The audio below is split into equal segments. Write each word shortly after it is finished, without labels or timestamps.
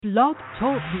Blog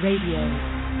Talk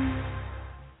Radio.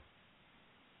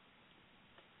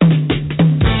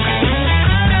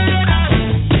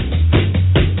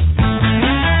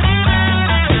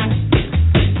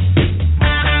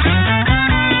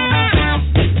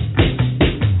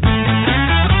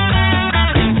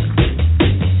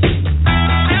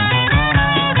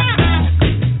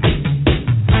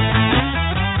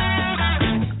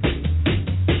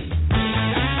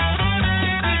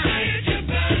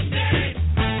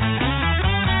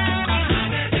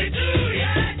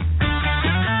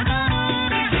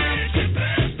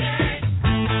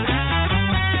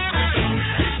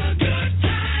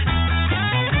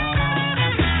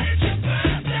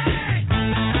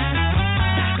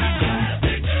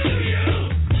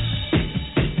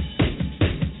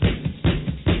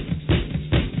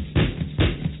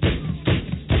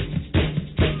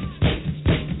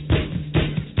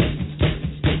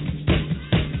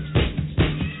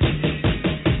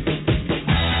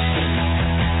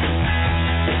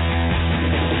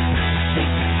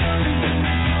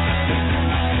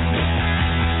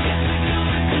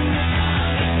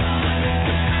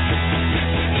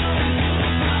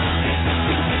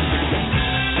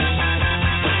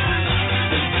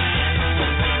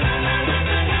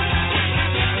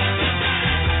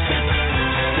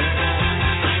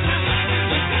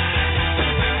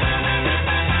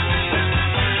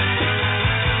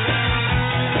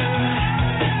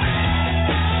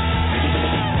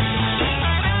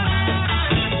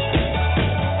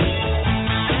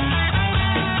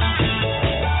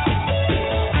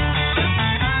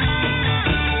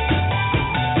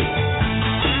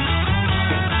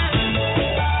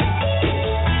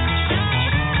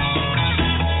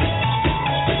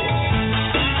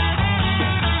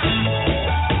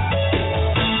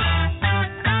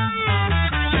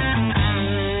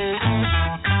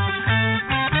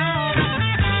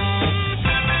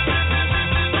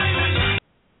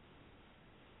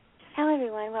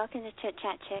 Welcome to Chit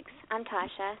Chat Chicks. I'm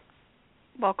Tasha.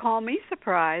 Well, call me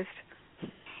surprised.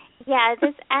 Yeah,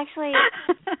 this actually,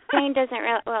 Jane doesn't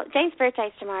really, well, Jane's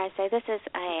birthday's tomorrow, so this is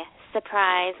a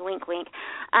surprise, wink, wink,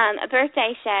 a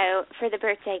birthday show for the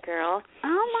birthday girl.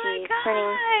 Oh, my She's gosh.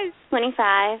 turning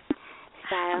 25,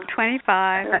 so. I'm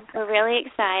 25. We're really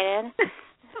excited.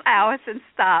 Allison,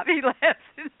 stop. He laughs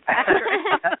his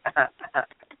background.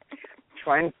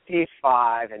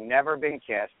 25 and never been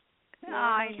kissed.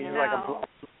 I She's know.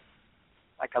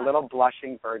 like a little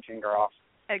blushing virgin girl.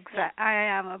 Exactly. I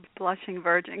am a blushing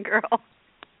virgin girl.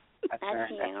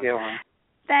 That's you. you, huh?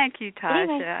 Thank you, Tasha.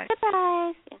 Anyway,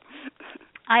 surprise.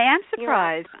 I am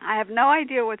surprised. I have no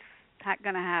idea what's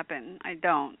going to happen. I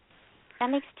don't. That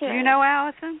makes two. Do you know,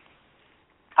 Allison?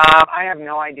 I have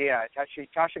no idea.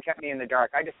 Tasha kept me in the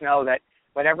dark. I just know that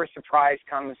whatever surprise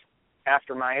comes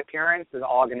after my appearance is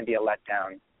all going to be a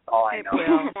letdown. All I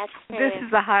know. That's true. This is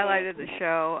the highlight of the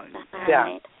show.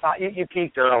 Yeah. You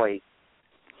peaked early.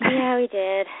 Yeah, we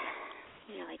did.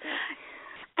 We really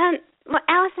did. Well,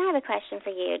 Allison, I have a question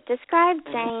for you. Describe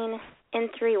Jane in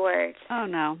 3 words. Oh,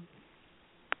 no.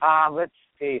 Let's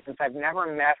see. Since I've never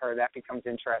met her, that becomes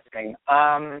interesting.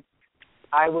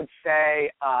 I would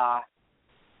say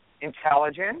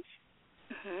intelligent,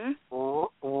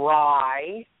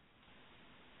 wry,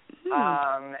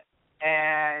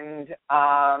 and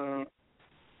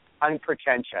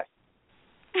unpretentious.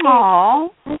 Aww.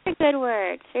 That's a good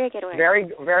word. Very good word.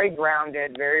 Very, very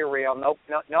grounded, very real.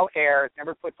 No airs.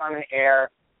 Never puts on an air.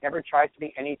 Never tries to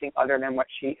be anything other than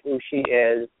who she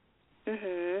is.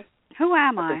 Who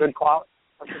am I? That's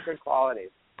a good quality.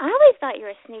 I always thought you were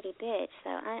a snooty bitch,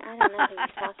 so I don't know who you're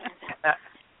talking about.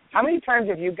 How many times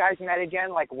have you guys met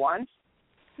again? Like once?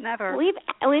 Never. We've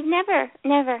never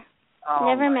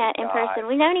met in person.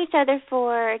 We've known each other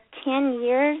for 10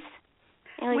 years,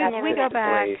 and we've never we go met.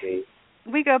 back. Crazy.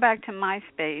 We go back to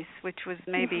MySpace, which was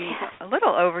maybe a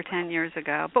little over 10 years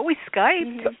ago, but we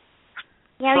Skyped.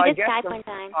 Yeah, So we did Skype one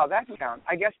time. Oh, that counts.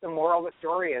 I guess the moral of the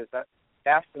story is that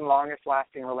best and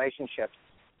longest-lasting relationships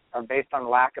are based on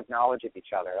lack of knowledge of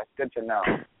each other. That's good to know.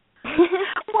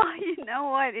 Well, you know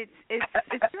what? It's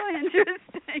really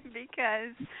interesting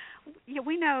because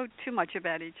we know too much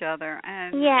about each other,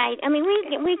 and yeah, I mean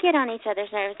we get on each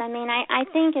other's nerves. I mean, I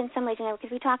think in some ways,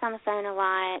 because we talk on the phone a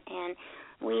lot and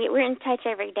we're in touch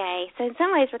every day. So in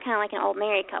some ways, we're kind of like an old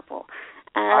married couple.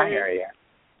 I hear you.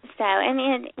 So I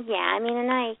mean,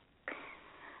 and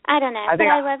I don't know, but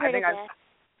I love her to death.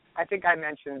 I think I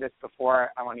mentioned this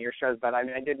before on one of your shows, but I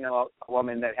mean, I did know a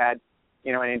woman that had,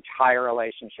 an entire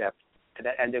relationship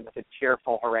that ended with a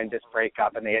tearful, horrendous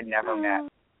breakup, and they had never met.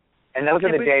 And those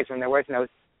are the days when there was no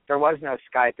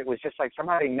Skype. It was just like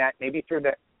somehow they met, maybe through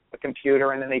the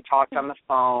computer, and then they talked on the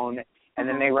phone, and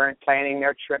then they weren't planning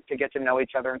their trip to get to know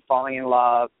each other and falling in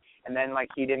love, and then like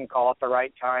he didn't call at the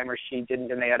right time or she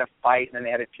didn't, and they had a fight, and then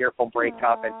they had a tearful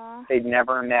breakup, and they'd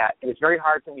never met. It was very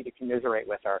hard for me to commiserate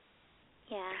with her.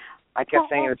 Yeah. I kept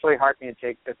saying it's really hard for me to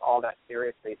take this all that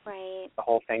seriously. Right. The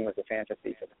whole thing was a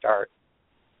fantasy to the start.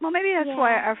 Well, maybe that's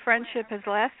why our friendship has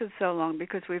lasted so long,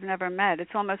 because we've never met.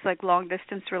 It's almost like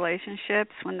long-didance relationships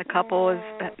when the couple is,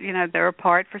 they're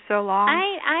apart for so long.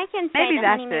 I can say maybe the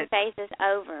honeymoon phase is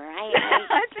over. I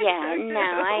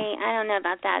don't know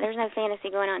about that. There's no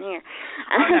fantasy going on here.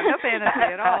 No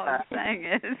fantasy at all. What I'm saying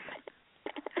is,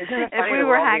 if we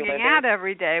were hanging out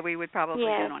every day, we would probably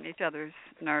get on each other's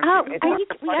nerves. Oh, we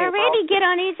already get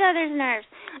on each other's nerves.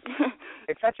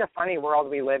 It's such a funny world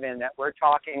we live in that we're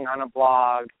talking on a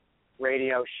blog,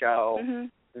 radio show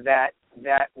that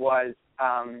was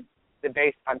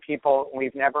based on people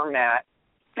we've never met,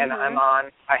 and I'm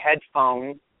on a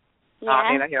headphone,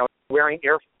 wearing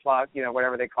earplugs,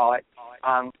 whatever they call it,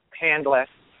 handless,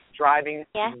 driving,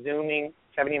 zooming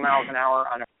 70 miles an hour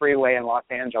on a freeway in Los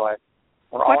Angeles.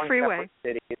 We're all in separate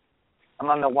cities. I'm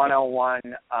on the 101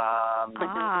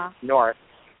 north,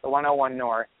 the 101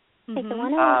 north. Like the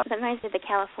 101 reminds me of the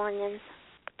Californians.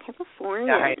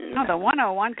 No, the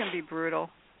 101 can be brutal.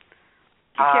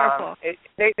 Be careful.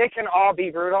 They can all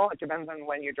be brutal. It depends on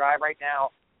when you drive. Right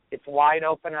now, it's wide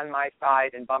open on my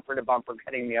side and bumper to bumper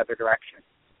heading the other direction.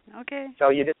 Okay. So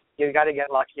you got to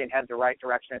get lucky and head the right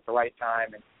direction at the right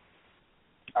time. And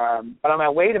but on my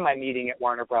way to my meeting at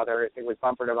Warner Brothers, it was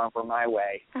bumper to bumper my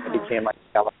way. It became like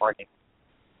California.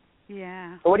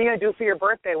 Yeah. So what are you going to do for your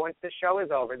birthday once this show is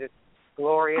over? This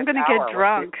glorious I'm going to get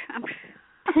drunk. I'm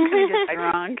going to get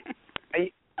drunk.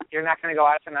 You're not going to go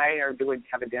out tonight or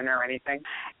have a dinner or anything?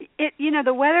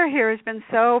 The weather here has been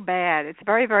so bad. It's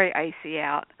very, very icy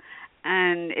out,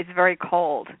 and it's very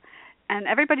cold. And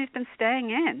everybody's been staying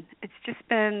in. It's just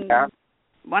been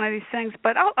one of these things.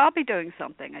 But I'll be doing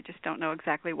something. I just don't know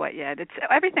exactly what yet.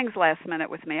 Everything's last minute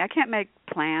with me. I can't make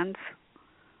plans.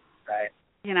 Right.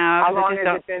 How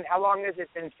long has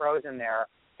it been frozen there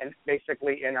and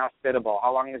basically inhospitable?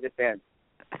 How long has it been?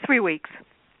 3 weeks.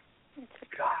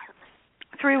 God.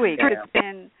 3 weeks. Damn. It's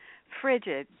been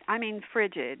frigid. I mean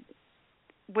frigid.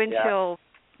 Wind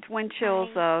chills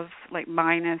of like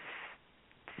 -7.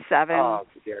 Oh,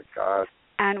 dear God.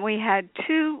 And we had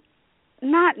 2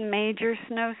 not major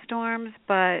snowstorms,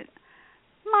 but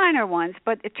minor ones,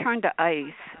 but it turned to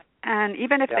ice. And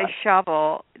even if they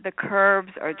shovel, the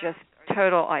curbs are just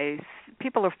total ice.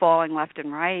 People are falling left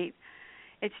and right.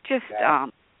 It's just,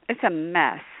 it's a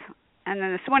mess. And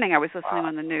then this morning I was listening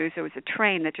on the news. There was a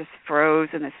train that just froze,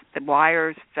 and the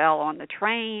wires fell on the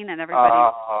train, and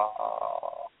everybody.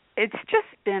 It's just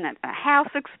been a house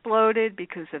exploded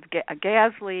because of a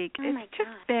gas leak. It's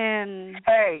just been.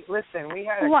 Hey, listen, we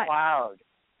had a cloud.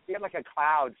 We had like a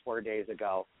cloud 4 days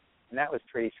ago, and that was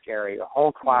pretty scary. A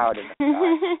whole cloud in the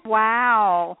sky.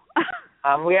 Wow.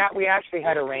 We actually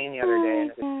had a rain the other day,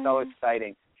 and it was so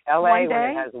exciting. LA, when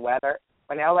it has weather.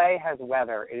 When LA has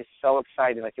weather, it is so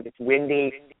exciting. Like if it's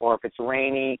windy or if it's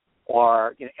rainy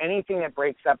or anything that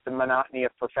breaks up the monotony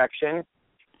of perfection,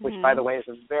 which, by the way, is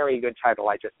a very good title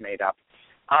I just made up.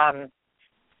 We're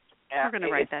going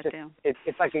to write that down.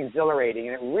 It's like exhilarating,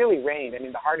 and it really rained. I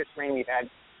mean, the hardest rain we've had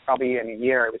probably in a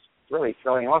year. It was really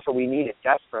thrilling. Also, we need it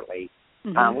desperately.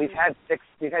 We've had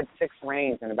six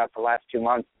rains in about the last 2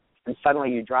 months, and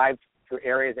suddenly you drive through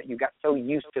areas that you got so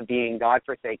used to being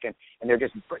godforsaken, and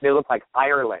they look like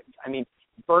Ireland. I mean,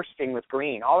 bursting with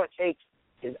green. All it takes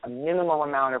is a minimal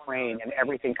amount of rain, and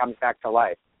everything comes back to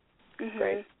life.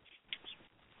 Great.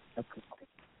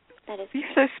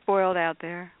 You're so spoiled out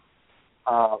there.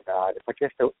 Oh, God. It's like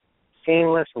just a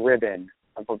seamless ribbon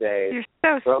of the days. You're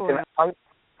so spoiled.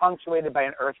 Punctuated by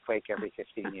an earthquake every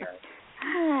 15 years.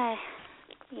 What are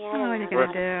you going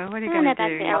to do? What are you going to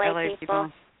do, LA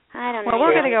people? I don't know. Well,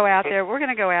 we're going to go out there. We're going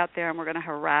to go out there, and we're going to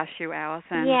harass you,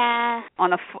 Allison. Yeah. On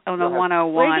the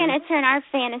 101. We're going to turn our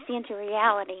fantasy into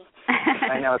reality.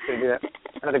 I know. It's going to be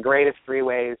one of the greatest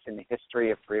freeways in the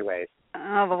history of freeways.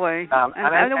 Oh, boy.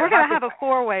 We're going to have a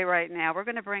 4-way right now. We're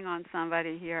going to bring on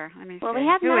somebody here. Let me see. Well, we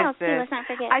have Miles, too. Let's not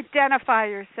forget. Identify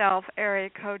yourself, area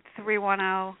code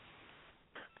 310.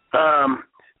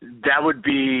 That would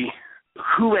be,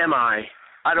 who am I?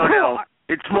 I don't know.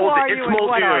 It's Muldoon.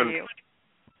 What are you?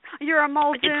 You're a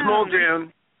Muldoon. It's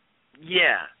Muldoon.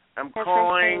 Yeah. I'm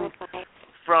calling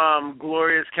from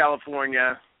glorious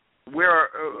California.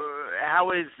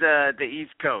 How is the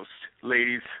East Coast,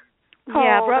 ladies?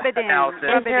 Yeah, rub it in.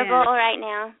 Miserable right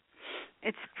now.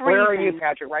 It's freezing. Where are you,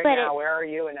 Patrick, now? Where are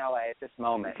you in LA at this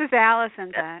moment? This is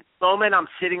Allison. At this moment, I'm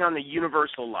sitting on the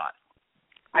Universal lot.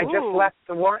 I just left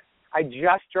the I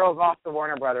just drove off the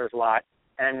Warner Brothers lot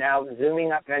and I'm now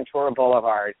zooming up Ventura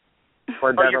Boulevard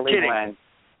toward Beverly Glen.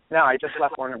 No, I just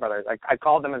left Warner Brothers. I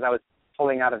called them as I was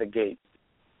pulling out of the gate.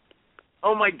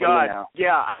 Oh my God!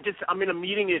 Yeah, I'm in a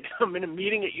meeting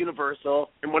at Universal,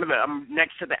 and I'm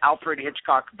next to the Alfred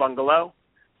Hitchcock bungalow,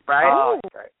 right? Oh,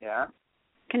 great. Yeah.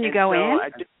 Can you go in?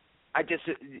 I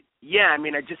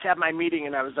just had my meeting,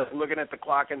 and I was looking at the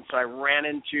clock, and so I ran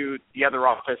into the other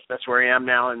office. That's where I am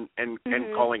now, and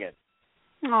calling it.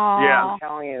 Aww. Yeah, I'm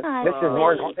telling you,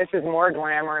 this is more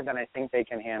glamour than I think they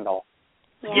can handle.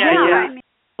 Yeah.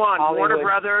 Come on, Hollywood. Warner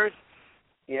Brothers.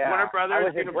 Yeah. Warner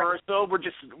Brothers, Universal.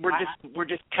 We're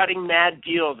just cutting mad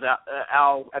deals,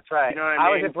 Al. That's right. You know what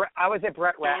I mean? I was at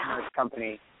Brett Ratner's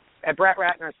company. At Brett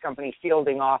Ratner's company,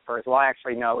 fielding offers. Well,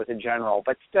 actually, no, it was a general,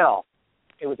 but still,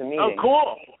 it was a meeting. Oh,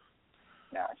 cool.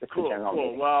 Yeah, it's just Cool. a general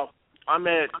meeting. Well, I'm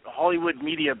at Hollywood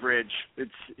Media Bridge.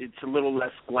 It's a little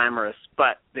less glamorous,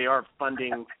 but they are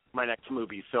funding my next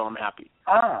movie, so I'm happy.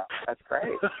 Ah, that's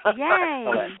great. Yay!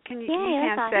 You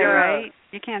can't say, right?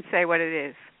 You can't say what it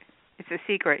is. It's a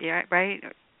secret, right?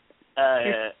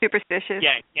 You're superstitious.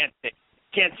 Yeah,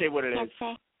 can't say what it is.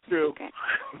 True.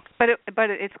 But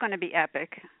it's going to be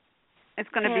epic. It's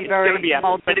going to be very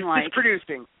molten-like. But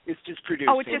it's just producing.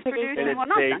 Oh, it's just producing. Well,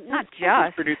 not just.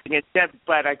 It's producing it,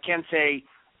 but I can say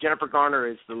Jennifer Garner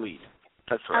is the lead.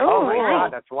 That's right. Oh my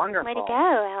God, that's wonderful. Way to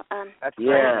go. That's great,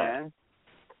 man.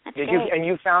 That's great.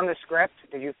 You found the script?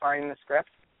 Did you find the script?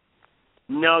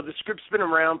 No, the script's been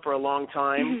around for a long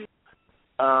time.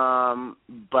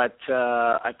 But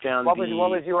I found what was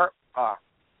your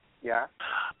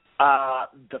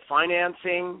the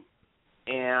financing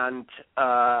and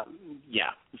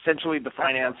essentially the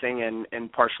financing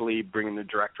and partially bringing the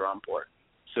director on board.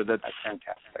 So that's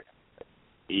fantastic.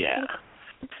 Yeah.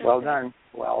 Well done.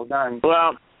 Well,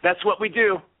 that's what we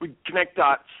do. We connect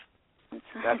dots.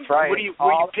 That's right. Were you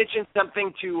pitching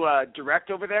something to direct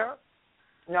over there?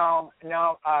 No.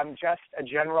 Just a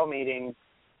general meeting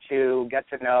to get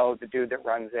to know the dude that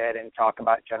runs it and talk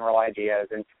about general ideas.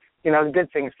 And, good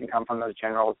things can come from those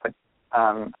generals, but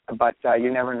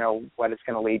you never know what it's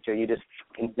going to lead to. You just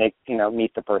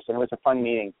meet the person. It was a fun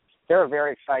meeting. They're a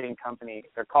very exciting company.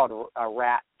 They're called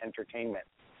Rat Entertainment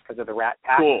because of the Rat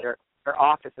Pack. Cool. Their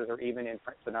offices are even in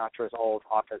Frank Sinatra's old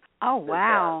office. Oh,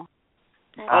 wow.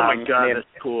 Oh, my God, that's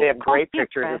cool. They have great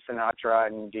pictures of Sinatra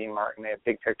and Dean Martin. They have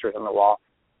big pictures on the wall.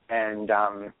 And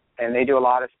they do a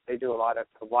lot of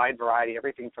a wide variety,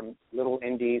 everything from little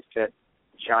indies to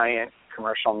giant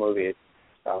commercial movies.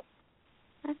 So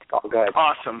that's all good.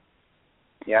 Awesome.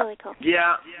 Yeah. Really cool.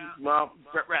 Yeah. Well,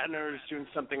 Brett Ratner is doing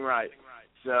something right.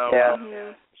 So yeah,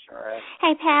 sure is.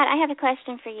 Hey, Pat, I have a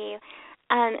question for you.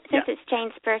 Since it's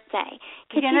Jane's birthday,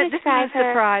 could you describe this is a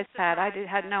surprise, Pat. I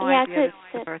had no idea this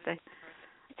was her birthday.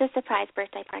 It's a surprise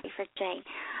birthday party for Jane.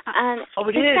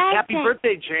 It is. Happy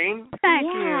birthday, Jane. Thank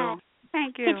you.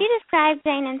 Thank you. Could you describe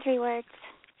Jane in 3 words?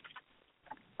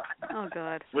 Oh,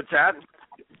 God. What's that?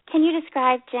 Can you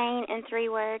describe Jane in 3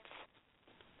 words?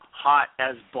 Hot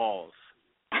as balls.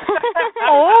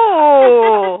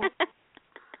 Oh!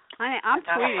 I'm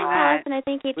tweeting that. And I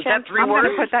think you was that 3 I'm words?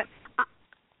 going to put that.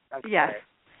 Yes. Great.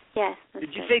 Yes.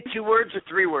 Did you say 2 words or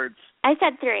 3 words? I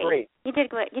said 3. 3. You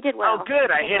did well. Oh,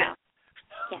 good. I hit it.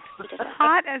 Yes, you did well.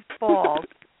 Hot as balls.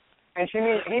 And he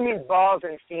means balls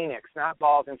in Phoenix, not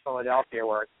balls in Philadelphia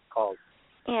where it's cold.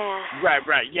 Yeah.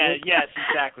 Right. Yeah. Yes.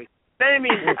 Exactly. I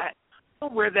mean, I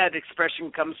don't know where that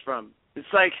expression comes from.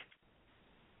 It's like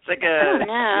a. I don't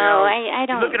know. I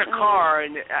don't. You look at a car,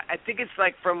 and I think it's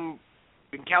like from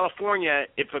in California.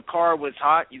 If a car was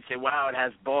hot, you'd say, "Wow, it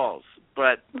has balls."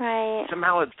 But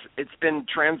somehow it's been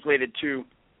translated to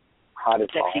hot as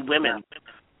sexy balls. Women.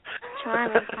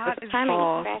 Charming.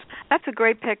 Charming. That's a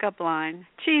great pickup line.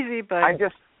 Cheesy, but I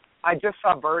just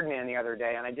saw Birdman the other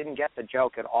day, and I didn't get the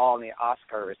joke at all in the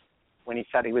Oscars when he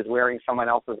said he was wearing someone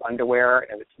else's underwear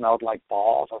and it smelled like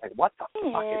balls. I was like, what the fuck is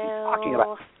he talking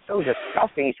about? So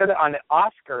disgusting. He said it on the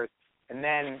Oscars, and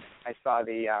then I saw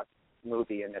the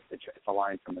movie, and it's a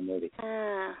line from the movie.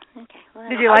 Okay. Well,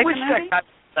 did you like the movie?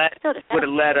 I would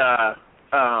have let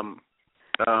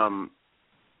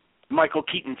Michael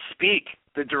Keaton speak,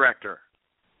 the director.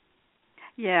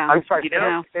 Yeah. I'm sorry.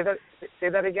 Say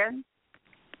that again.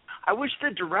 I wish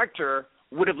the director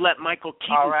would have let Michael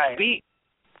Keaton speak.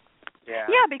 Yeah.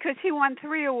 Yeah, because he won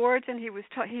 3 awards and he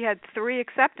had 3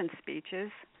 acceptance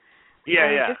speeches. Yeah.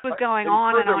 It just was going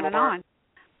on and on and on.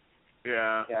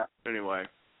 Yeah. Anyway.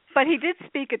 But he did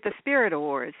speak at the Spirit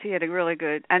Awards. He had a really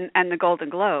good and the Golden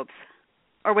Globes,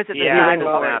 or was it the SAG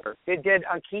Awards? Did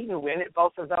Keaton win at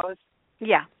both of those?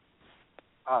 Yeah.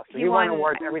 So he won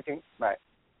awards, everything, right?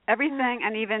 everything,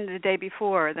 and even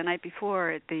the night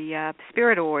before at the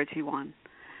Spirit Awards, he won.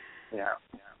 Yeah.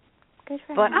 Good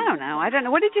for But him. I don't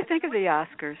know. What did you think of the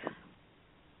Oscars?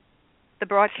 The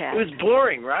broadcast. It was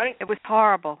boring, right? It was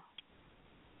horrible.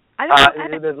 I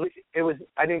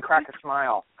didn't crack a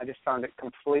smile. I just found it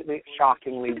completely,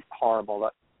 shockingly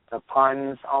horrible. The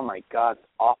puns, oh my God,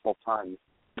 awful puns.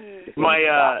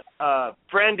 My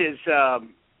friend is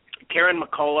Karen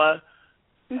McCullough.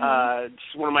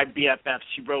 She's one of my BFFs.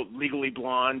 She wrote Legally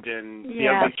Blonde and The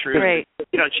Ugly Truth. Great.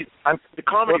 You know, she's the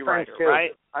comedy writer,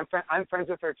 right? I'm friends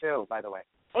with her too, by the way.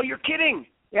 Oh, you're kidding?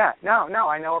 Yeah, no,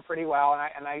 I know her pretty well,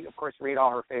 and I of course read all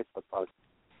her Facebook posts.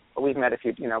 But we've met a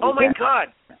few, Oh my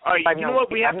God! All right, you know what?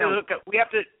 We have to hook up. We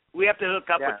have to hook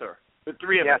up with her. The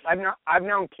three of us. I've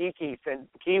known Kiwi,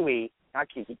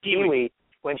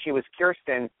 when she was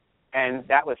Kirsten, and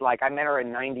that was like I met her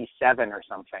in '97 or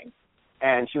something,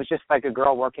 and she was just like a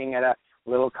girl working at a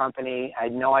little company. I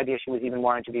had no idea she was even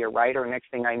wanting to be a writer. Next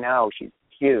thing I know, she's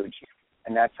huge,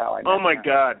 and that's how I met her. Oh my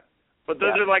God! But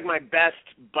those are like my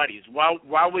best buddies.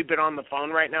 While we've been on the phone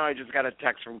right now, I just got a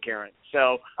text from Karen.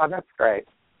 So. Oh, that's great.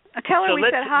 Tell her we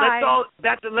said hi.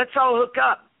 Let's all hook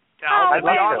up. Oh,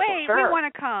 wait, sure. we want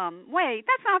to come. Wait,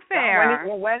 that's not fair.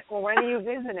 When are you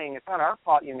visiting? It's not our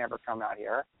fault you never come out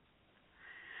here.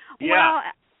 Yeah.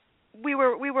 Well, we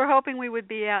were hoping we would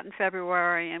be out in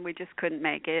February, and we just couldn't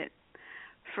make it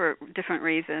for different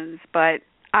reasons. But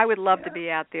I would love to be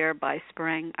out there by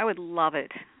spring. I would love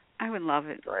it.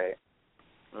 Great.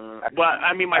 Well,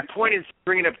 I mean, my point is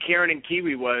bringing up Karen and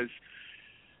Kiwi was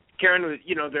Karen was,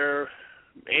 they're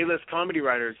A-list comedy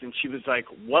writers, and she was like,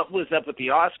 what was up with the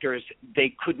Oscars?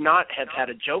 They could not have had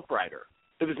a joke writer.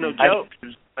 There was no joke. It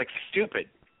was, like, stupid.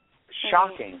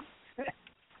 Shocking.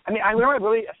 I mean, it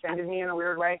really offended me in a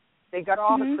weird way. They got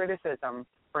all the criticism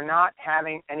for not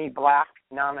having any black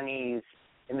nominees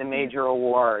in the major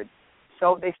awards.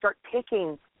 So they start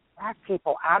picking black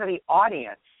people out of the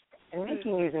audience and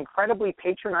making these incredibly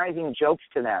patronizing jokes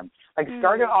to them. Like,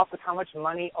 started off with how much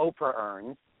money Oprah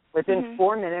earns. Within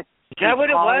 4 minutes, is that what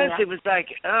it was? It was like,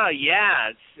 oh, yeah.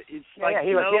 It's like,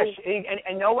 he goes,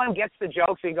 and no one gets the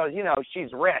joke, so he goes,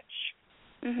 she's rich.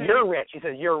 You're rich. He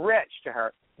says, you're rich to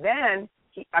her. Then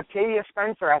Octavia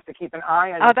Spencer has to keep an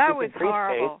eye on his that was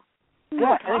horrible.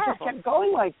 Yeah, and it just kept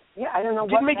going like, I don't know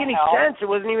what It didn't make any sense. It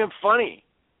wasn't even funny.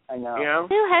 I know.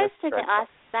 Who hosted the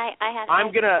Oscars?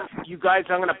 I'm gonna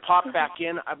pop back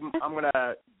in. I'm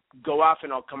gonna go off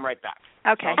and I'll come right back.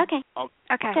 Okay. Okay.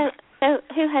 So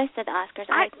who hosted the Oscars?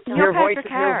 Your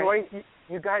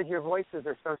voices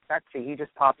are so sexy. He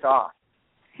just popped off.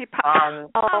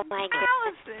 Oh my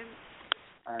goodness.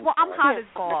 Well, I'm hot as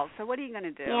balls. So what are you going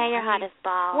to do? Yeah, you're hot as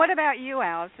balls. What about you,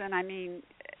 Allison? I mean,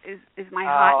 is my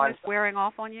hotness wearing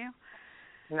off on you?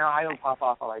 No, I don't pop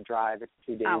off while I drive. It's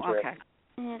too dangerous. Oh, okay.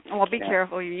 Well, be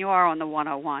careful. You are on the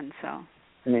 101, so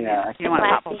yeah. You don't want to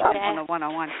pop off on the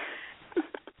 101.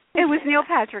 It was Neil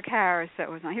Patrick Harris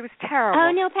that was on. He was terrible. Oh,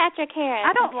 Neil Patrick Harris.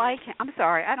 I don't like him. I'm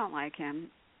sorry. I don't like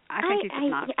him. I think he's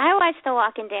not. I watched The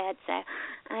Walking Dead, so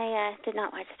I did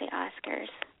not watch the Oscars.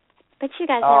 But you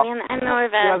guys know me. I'm more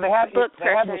of a book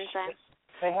person.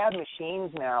 They have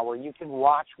machines now where you can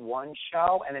watch one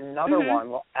show and another one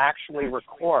will actually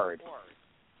record.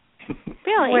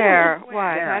 Really? Where?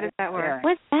 Why? How does that work? Yeah.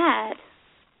 What's that?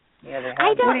 Yeah,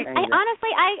 I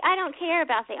don't care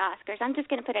about the Oscars. I'm just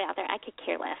going to put it out there. I could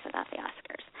care less about the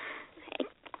Oscars.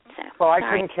 Well, I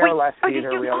couldn't care less either,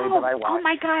 really, but I watched. Oh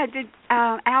my God! Did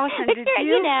Allison? Did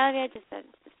you?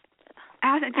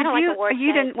 Allison, I don't like awards.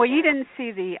 You didn't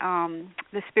see the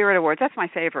Spirit Awards. That's my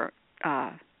favorite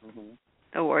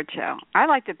award show. I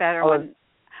liked it better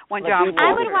when John.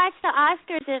 I would watch the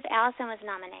Oscars if Allison was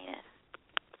nominated.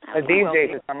 These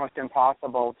days, it's almost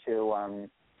impossible to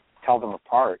tell them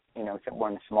apart, except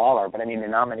one smaller. But, I mean, the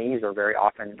nominees are very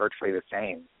often virtually the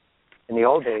same. In the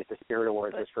old days, the Spirit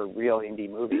Awards was for real indie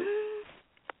movies.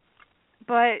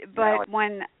 But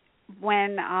when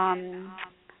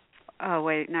oh,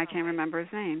 wait, now I can't remember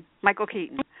his name. Michael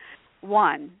Keaton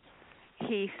won.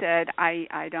 He said,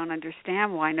 I don't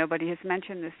understand why nobody has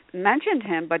mentioned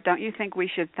him, but don't you think we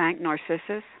should thank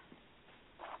Narcissus?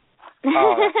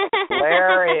 Oh, that's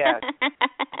hilarious.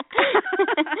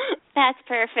 That's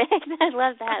perfect. I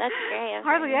love that. That's great.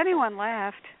 Hardly anyone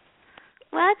laughed.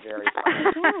 Well, very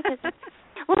funny.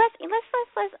 let's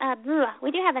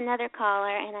we do have another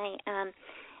caller, and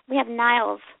we have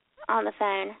Niles on the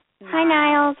phone. Hi,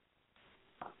 Niles.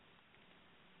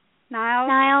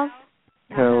 Niles.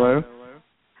 Hello.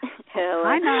 Hello.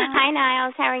 Hi, Niles. Hi,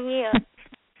 Niles. How are you?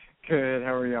 Good.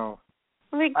 How are y'all?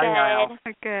 We're good. Hi, Niles.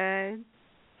 We're good.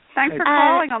 Thanks for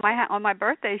calling on my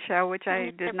birthday show, which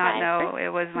I did not know it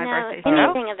was my birthday show.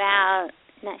 Anything about?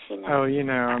 No, she knows. Oh,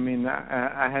 I mean,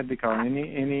 I had to call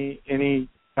any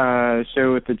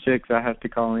show with the chicks. I have to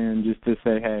call in just to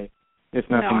say hey, if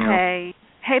nothing else.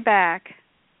 Hey back.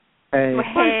 Hey.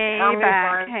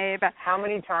 Hey back. How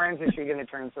many times is she going to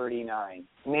turn 39?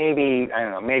 Maybe, I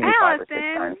don't know, maybe Allison,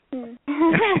 5 or 6 times.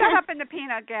 Shut up in the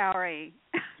peanut gallery.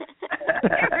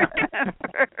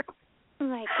 Oh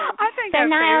my God. I think so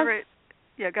our favorite.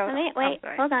 Yeah, go. Wait,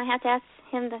 hold on. I have to ask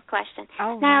him the question.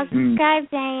 Oh, now, describe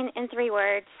Jane in 3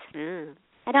 words.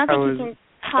 I don't think you can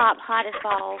top hot as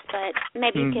balls, but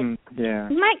maybe you could. Yeah.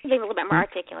 You might be a little bit more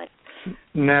articulate.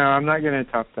 No, I'm not going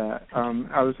to top that.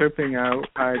 I was hoping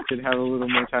I could have a little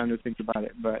more time to think about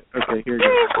it, but okay, here you go.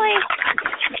 Seriously?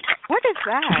 What is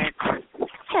that? What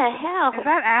the hell? Is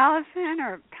that Allison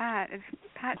or Pat? Is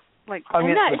Pat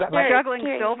I'm not juggling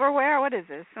silverware? What is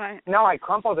this? No, I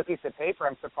crumpled a piece of paper.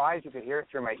 I'm surprised you could hear it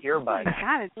through my earbuds.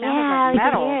 God, it sounded like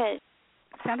metal. You could hear it.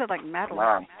 Sounded like metal.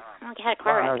 Wow.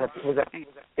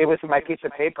 It was my piece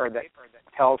of paper that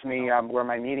tells me where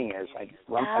my meeting is. I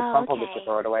crumpled it to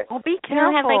throw it away. Oh, be careful.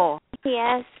 You don't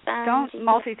have GPS. Don't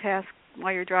multitask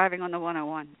while you're driving on the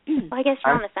 101. Well, I guess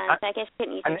you're on the phone, so I guess you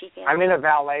couldn't use your GPS. I'm in a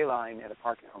valet line at a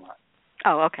parking lot.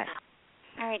 Oh, okay.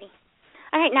 Alrighty.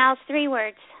 All right, now 3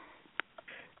 words.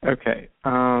 Okay.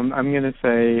 I'm gonna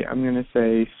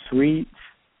say sweet.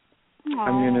 Aww.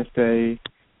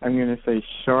 I'm gonna say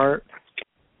sharp,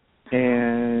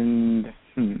 and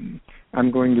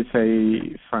I'm going to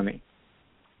say funny.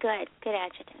 Good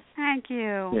adjective. Thank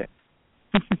you. Yeah.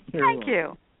 Thank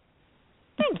you.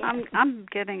 I'm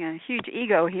getting a huge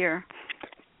ego here.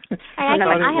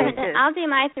 I'll do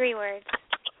my 3 words.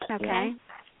 Okay.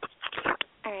 Yeah.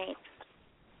 All right.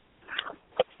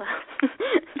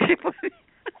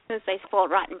 Say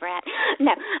spoiled rotten brat.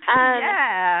 No.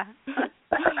 Yeah.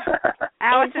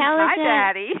 Allison's my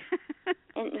daddy.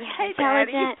 Hey,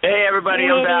 Daddy. Hey, everybody,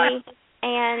 I'm back.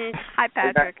 And hi,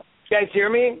 Patrick. You guys hear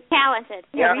me? Talented.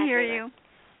 Yeah, we hear you.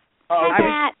 Oh, okay.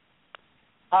 Pat.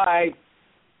 Hi.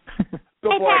 Go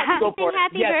for it.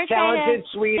 Happy yes, birthday talented, to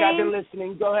sweet. Jane. I've been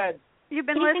listening. Go ahead. You've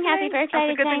been listening? Happy birthday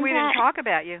That's a good to thing we didn't talk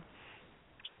about you.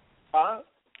 Huh?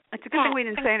 It's a good thing we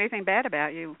didn't say anything bad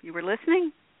about you. You were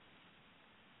listening?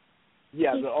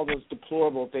 Yeah, all those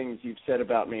deplorable things you've said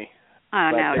about me.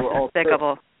 Oh, no, it's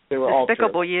despicable. They were all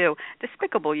Despicable true. You.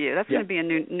 Despicable You. That's going to be a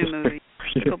new movie.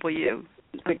 Despicable You.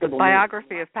 Despicable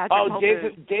biography of Patrick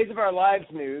Muldoon. Days of Our Lives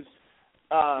news.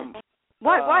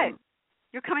 What?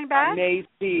 You're coming back? I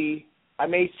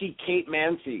may see Kate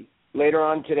Mansi later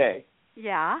on today.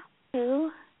 Yeah.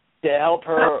 Who? To help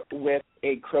her with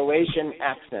a Croatian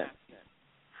accent.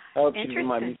 I hope she doesn't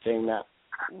mind me saying that.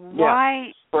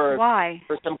 Why? Yeah, why?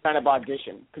 For some kind of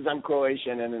audition, because I'm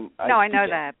Croatian and I know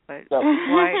that, but so.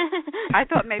 Why? I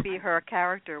thought maybe her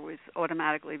character was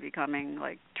automatically becoming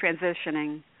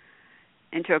transitioning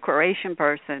into a Croatian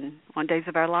person on Days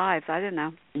of Our Lives. I didn't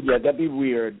know. Yeah, that'd be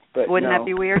weird. But wouldn't that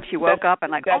be weird? She woke up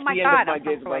and oh my God, God, that's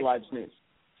the end of my Days of Our Lives news.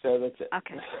 So that's it.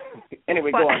 Okay.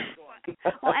 Anyway, go on.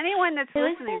 Well, anyone that's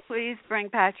listening, please bring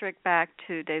Patrick back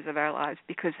to Days of Our Lives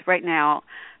because right now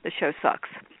the show sucks.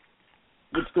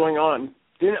 What's going on?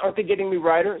 Aren't they getting new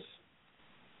writers?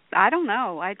 I don't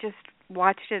know. I just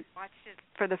watched it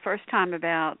for the first time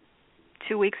about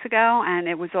 2 weeks ago, and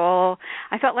it was all.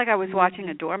 I felt like I was watching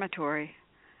a dormitory.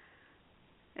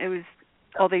 It was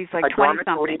all these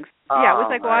 20-somethings. Yeah, it was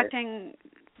like watching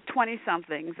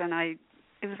 20-somethings, and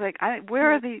it was like,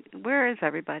 where is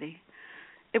everybody?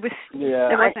 It was.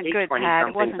 Yeah, it wasn't good, Pat.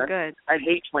 It wasn't good. I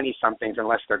hate 20-somethings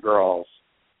unless they're girls.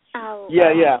 Oh.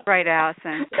 Yeah. Right,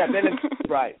 Allison. Yeah, then it's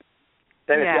right.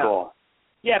 Then it's cool.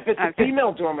 Yeah, if it's a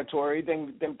female dormitory,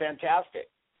 then fantastic.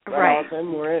 Right.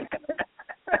 Allison, we're in.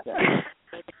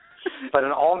 But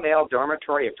an all-male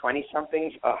dormitory of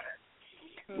 20-somethings? Oh,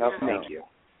 no, thank you.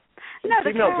 No,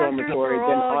 the female dormitory,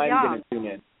 then I'm going to tune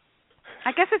in.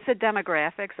 I guess it's the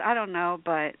demographics. I don't know,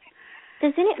 but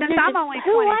I'm only 25.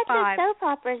 Who watches soap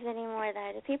operas anymore,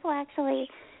 though? Do people actually?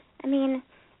 I mean,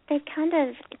 it's kind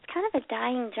of a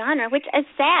dying genre, which is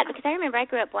sad because I remember I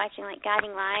grew up watching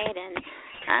Guiding Light and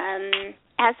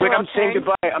Wait, I'm saying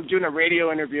goodbye. I'm doing a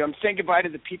radio interview. I'm saying goodbye to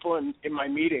the people in my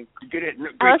meeting. Great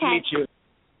to meet you.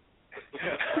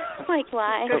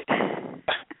 Why?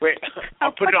 Wait,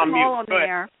 I'll put it on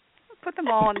mute. Put them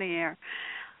all in the air.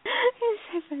 It's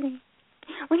so funny.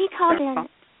 When he called in,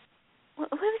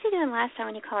 what was he doing last time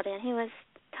when he called in? He was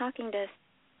talking to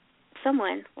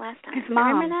someone last time. His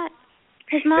mom. Remember that?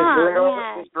 His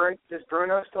mom, Does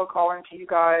Bruno still call in to you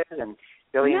guys? And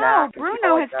Billy No, Mack.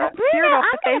 Bruno has disappeared off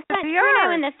the face of the earth.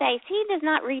 Bruno in the face. He does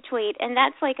not retweet, and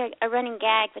that's like a running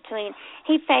gag between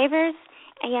he favors,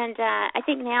 and I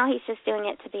think now he's just doing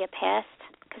it to be a pest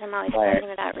because I'm always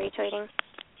fighting about retweeting.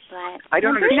 But I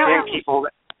don't understand people.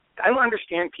 I don't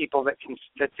understand people that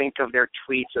think of their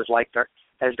tweets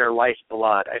as their life's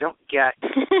blood. I don't get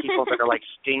people that are like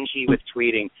stingy with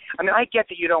tweeting. I mean, I get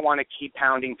that you don't want to keep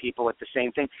pounding people with the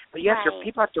same thing, but yes,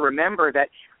 people have to remember that,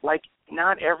 like,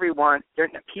 not everyone.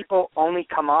 People only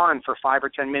come on for 5 or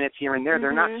 10 minutes here and there.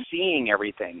 They're not seeing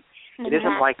everything. It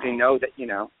isn't like they know that, you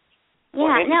know.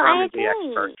 Yeah, Andy Berman's the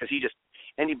expert because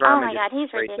Andy Berman oh my God,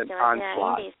 he's ridiculous.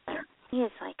 onslaught.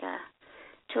 He's like a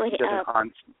tweet. I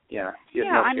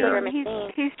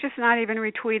mean, he's just not even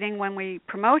retweeting when we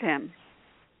promote him.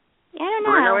 I don't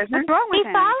know. Bruno isn't? What's wrong with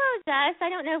him? He follows us. I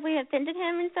don't know if we offended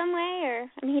him in some way,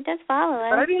 or I mean, he does follow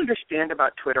us. But I don't understand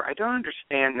about Twitter. I don't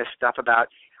understand this stuff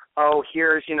about,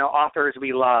 here's, authors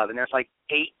we love, and there's like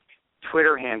 8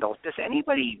 Twitter handles. Does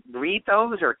anybody read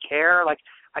those or care? Like,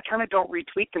 I kind of don't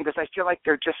retweet them because I feel like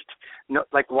they're just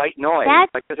like white noise.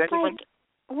 That's does anyone...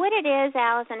 what it is,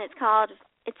 Allison.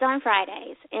 It's on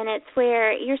Fridays, and it's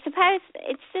where it's supposed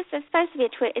to be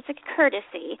it's a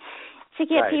courtesy to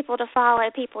get people to follow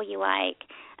people you like.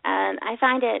 I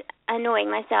find it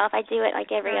annoying myself. I do it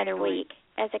like every other week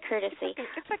as a courtesy.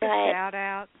 It's like a shout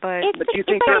out, but do you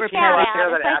think there are people out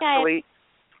there that actually?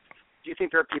 Do you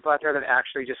think there are people out there that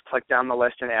actually just click down the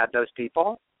list and add those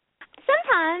people?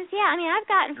 Sometimes, yeah. I mean, I've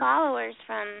gotten followers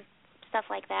from stuff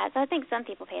like that, so I think some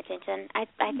people pay attention. I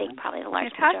think probably the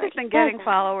large majority. Tasha's been getting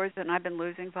followers, and I've been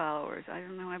losing followers. I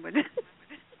don't know. I would. Here's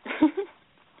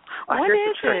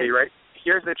the trick, right?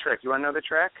 Here's the trick. You want to know the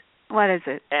trick? What is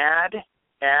it? Add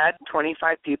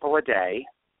 25 people a day.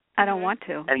 I don't want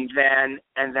to. And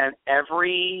then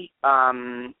every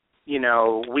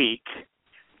week,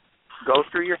 go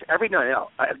through your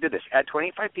do this. Add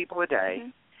 25 people a day.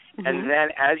 And then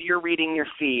as you're reading your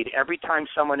feed, every time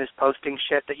someone is posting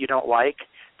shit that you don't like,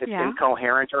 that's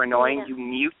incoherent or annoying, you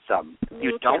mute them.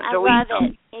 You don't delete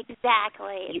them.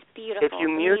 Exactly. It's beautiful. If you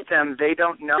mute them, they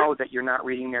don't know that you're not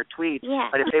reading their tweets. Yeah.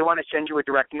 But if they want to send you a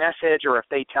direct message, or if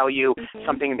they tell you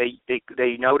something, they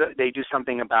do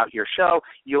something about your show,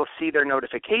 you'll see their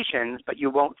notifications, but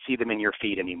you won't see them in your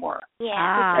feed anymore.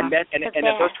 Yeah. And if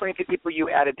those 22 people you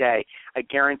add a day, I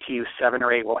guarantee you 7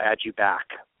 or 8 will add you back.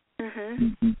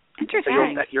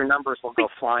 Interesting. So your numbers will go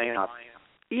flying up.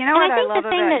 You know what I love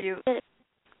about you?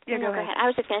 Go ahead. I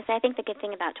was just going to say, I think the good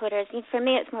thing about Twitter is, for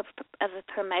me, it's more of a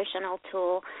promotional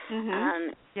tool.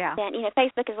 Than,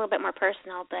 Facebook is a little bit more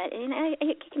personal, but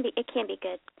it can be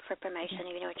good for promotion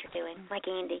if you know what you're doing, like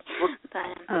Andy.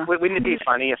 Wouldn't it be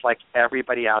funny if like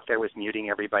everybody out there was muting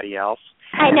everybody else?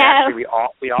 I know. Actually,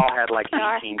 we all had like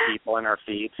 18 people in our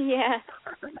feeds. Yeah.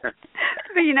 But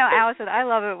Allison, I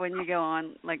love it when you go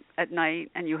on like at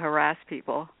night and you harass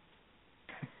people.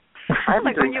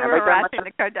 Like when you were harassing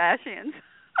the Kardashians.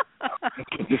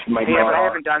 I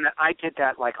haven't done that. I did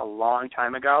that like a long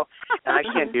time ago, and I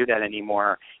can't do that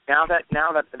anymore. Now that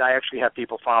I actually have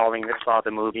people following that saw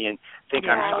the movie and think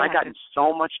I got in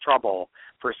so much trouble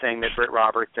for saying that Britt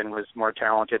Robertson was more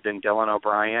talented than Dylan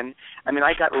O'Brien. I mean,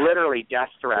 I got literally death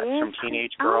threats from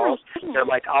teenage girls. They're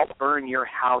like, "I'll burn your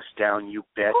house down, you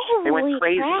bitch." They went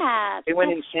crazy. Crap. They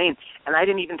went insane, and I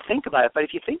didn't even think about it. But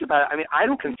if you think about it, I mean, I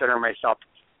don't consider myself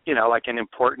like an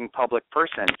important public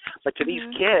person. But to these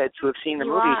kids who have seen the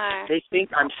movie, they think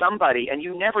I'm somebody. And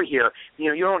you never hear,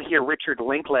 you don't hear Richard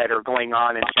Linklater going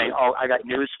on and saying, "Oh, I got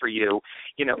news for you.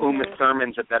 Uma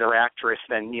Thurman's a better actress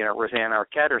than, Roseanne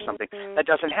Arquette or something." That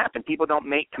doesn't happen. People don't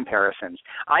make comparisons.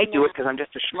 I do it because I'm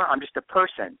just a schmuck. I'm just a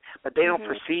person. But they don't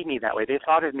perceive me that way. They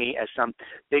thought of me as some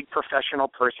big professional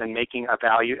person making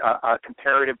a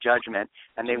comparative judgment,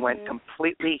 and they went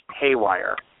completely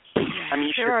haywire. I mean,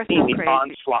 you should see the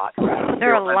onslaught.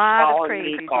 There are a lot of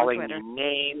crazies calling on Twitter. me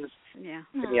names. Yeah.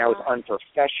 I was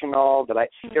unprofessional.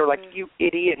 They were like, "You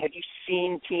idiot! Have you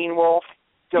seen Teen Wolf?"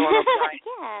 Dylan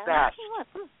O'Brien.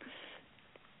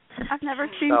 I've never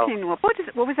seen Teen Wolf.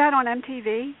 What was that on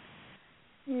MTV?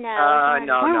 No.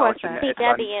 No. It's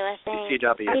CW, I think.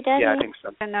 CW. Yeah, I think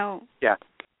so. No. Yeah.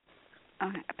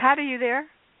 Okay. Pat, are you there?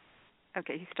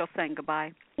 Okay, he's still saying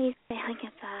goodbye. He's saying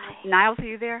goodbye. Niles, are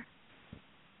you there?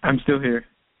 I'm still here.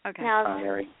 Okay.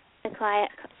 Niles, the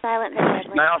silent but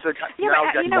deadly. Niles got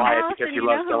quiet because he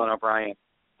loves Dylan O'Brien.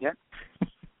 Yeah.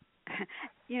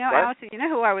 Allison, you know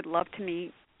who I would love to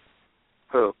meet?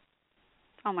 Who?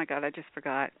 Oh, my God, I just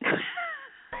forgot.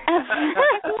 I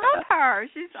love her.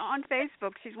 She's on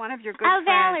Facebook. She's one of your good friends.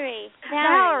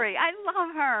 Valerie. I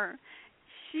love her.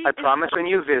 I promise when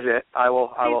you visit, I will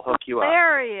hook you up.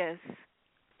 Hilarious.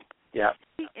 Yeah.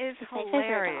 She is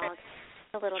hilarious.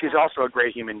 She's also a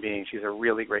great human being. She's a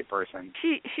really great person.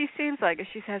 She seems like it.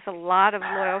 She has a lot of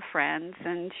loyal friends,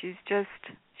 and she's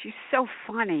so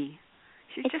funny.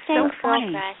 She's just so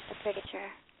funny. Girl crush, I'm pretty sure.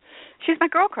 She's my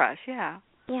girl crush. Yeah.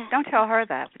 Yeah. Don't tell her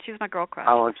that, but she's my girl crush.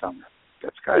 I won't tell her.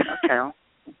 That's good. Okay.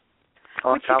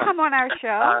 Would you come on our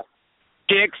show?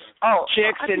 Chicks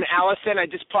and Allison, I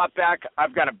just popped back.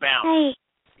 I've got to bounce. Hey.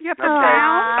 You have to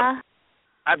bounce?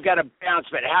 I've got to bounce,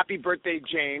 but happy birthday,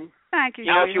 Jane. Thank you.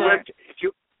 You know, if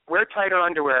you wear tighter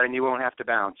underwear and you won't have to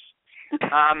bounce. Okay,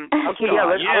 I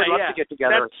would love to get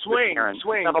together. That's swing.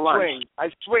 Have a lunch. Swing. I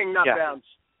swing, not bounce.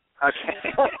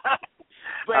 Okay. But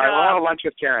we'll have a lunch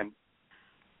with Karen.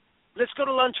 Let's go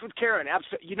to lunch with Karen.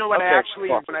 Absolutely. You know what? Okay, I actually,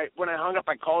 when I hung up,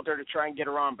 I called her to try and get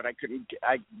her on, but I couldn't.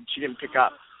 She didn't pick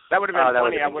up. That would have been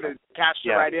funny. I would have patched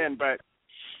her right in, but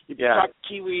you talk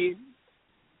Kiwi.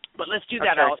 But let's do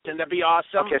that, Allison. That'd be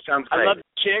awesome. Okay, sounds great. I love the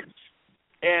chicks,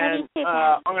 and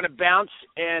I'm going to bounce.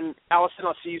 And Allison,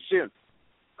 I'll see you soon.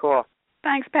 Cool.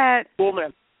 Thanks, Pat. Cool,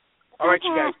 man. All right,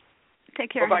 you guys.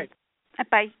 Take care. Bye.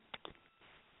 Bye.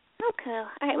 Oh, cool.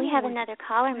 All right, we have another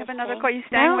caller. We have another call. You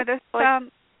staying with us?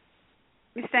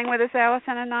 You staying with us,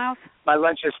 Allison and Niles? My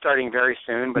lunch is starting very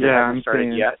soon, but it hasn't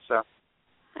started yet. So. All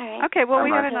right. Okay. Well,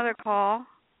 we have another call.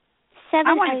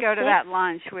 I want to go to that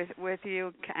lunch with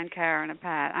you and Karen and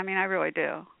Pat. I mean, I really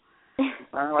do.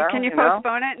 Well, can you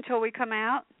postpone it until we come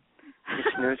out? You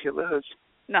snooze, you lose.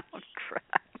 No,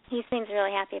 crap. He seems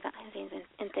really happy about it. He seems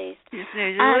enthused. You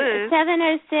snooze, you lose.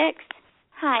 706.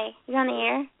 Hi, you on the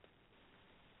air?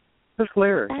 This is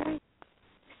Larry. Larry.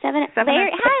 Hi,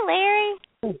 Larry.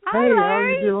 Hey, Larry. how are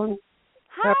you doing?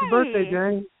 Hi. Happy birthday,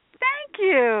 Jane. Thank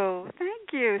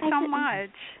you so much.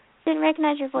 Didn't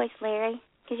recognize your voice, Larry,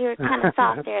 because you were kind of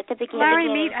soft there at the beginning. Larry,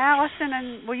 meet Allison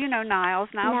and, you know Niles.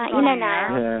 You know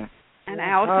Niles. Yeah. And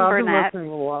Allison I've Burnett. been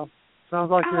listening a while.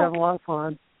 Sounds like you're having a lot of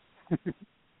fun.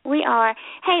 We are.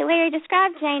 Hey, Larry,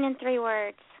 describe Jane in 3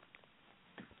 words.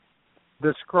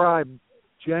 Describe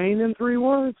Jane in 3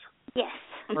 words? Yes.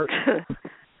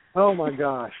 Oh, my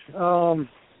gosh.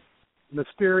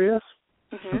 Mysterious.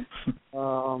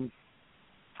 Mm-hmm.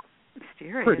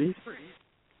 Mysterious. Pretty.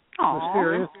 Aww.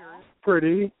 Mysterious.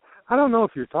 Pretty. I don't know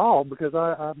if you're tall because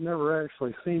I've never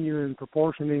actually seen you in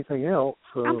proportion to anything else.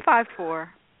 So. I'm 5'4".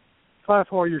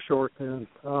 5'4", you're short then.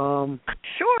 Short?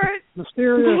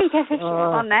 Mysterious.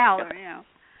 Well, now,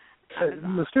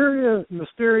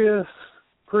 Mysterious,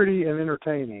 pretty, and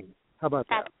entertaining. How about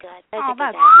that? That's good.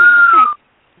 That's sweet.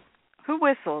 Who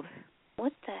whistled?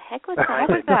 What the heck was that? What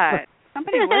was that?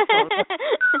 Somebody whistled.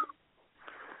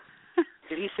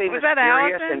 Did he say was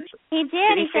mysterious? That he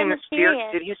did. He said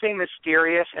mysterious. Did he say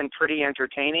mysterious and pretty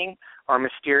entertaining, or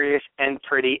mysterious and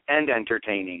pretty and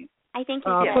entertaining? I think he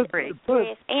said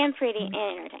mysterious and pretty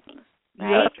and entertaining.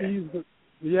 Right?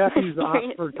 You have to use the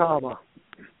Oxford comma.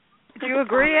 Do you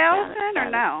agree, Allison, or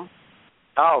no?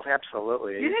 Oh,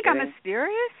 absolutely. You think I'm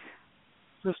mysterious?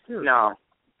 Mysterious. No.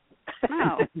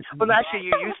 No. Well, actually,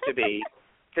 you used to be,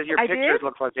 because your pictures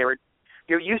looked like they were.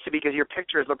 You used to be because your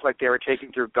pictures looked like they were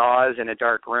taken through gauze in a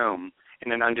dark room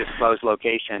in an undisclosed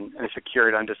location, in a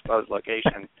secured undisclosed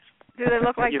location. Do they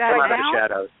look like you've that come now? out of the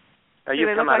shadows.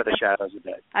 You've come out of the shadows a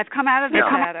bit. I've come out of the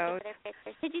shadows.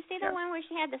 Did you see the one where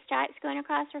she had the stripes going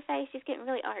across her face? She's getting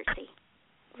really artsy.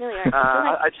 Really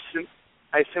artsy.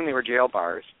 I assume they were jail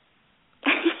bars.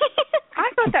 I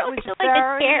thought that was like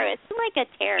a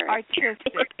terrorist.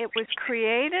 Artistic. It was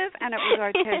creative and it was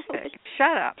artistic.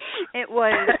 Shut up. It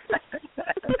was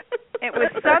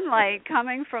sunlight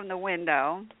coming from the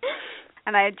window,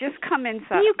 and I had just come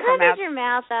inside. You covered your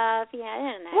mouth up. Yeah, I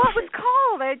didn't know. Well, it was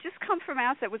cold. I had just come from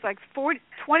outside. It was like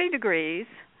 20 degrees.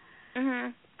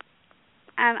 Mhm.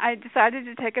 And I decided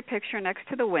to take a picture next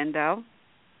to the window.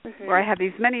 Mm-hmm. Where I have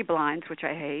these mini blinds, which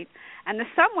I hate, and the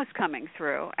sun was coming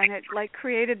through, and it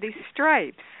created these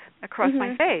stripes across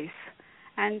my face.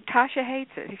 And Tasha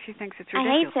hates it. She thinks it's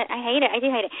ridiculous. I hate it. I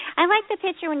do hate it. I like the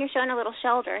picture when you're showing a little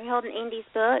shoulder. You're holding Indy's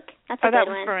book. That's a good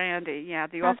one. That was for Andy. Yeah,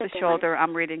 the off the shoulder.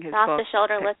 I'm reading his book. Off the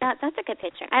shoulder look. That's a good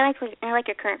picture. I like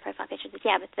your current profile picture.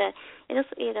 Yeah, but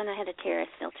you don't know how to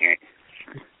terrorist filter it.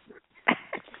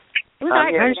 It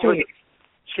was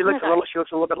She looks a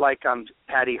little bit like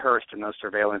Patty Hearst in those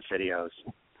surveillance videos.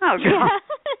 Oh,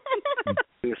 God.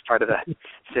 She was part of the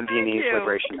Symbionese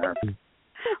Liberation Army.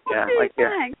 Yeah,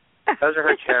 thanks. Those are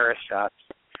her terrorist shots.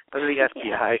 Those are the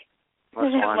FBI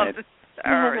most wanted.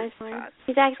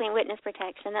 She's actually in witness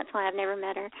protection. That's why I've never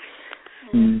met her.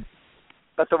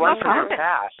 But the ones from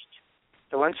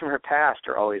her past,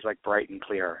 are always like bright and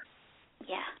clear.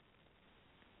 Yeah.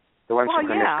 The ones from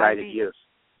her misguided youth.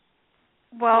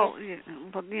 Well,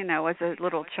 you know, as a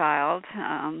little child,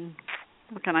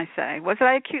 what can I say? Was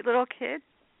I a cute little kid?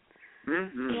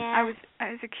 Mm-hmm. Yeah. I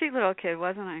was a cute little kid,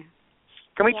 wasn't I?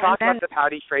 Can we talk about the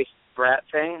pouty face Brett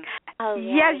thing? Oh,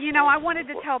 yeah. You know, I wanted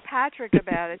to tell Patrick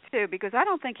about it too because I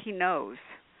don't think he knows.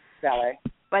 Ballet.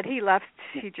 But he left.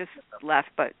 He just left.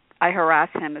 But I harass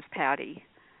him as Patty,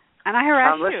 and I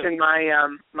harass you. Listen,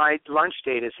 my lunch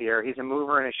date is here. He's a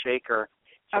mover and a shaker.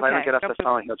 So if I don't get off the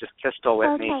phone, he'll just pistol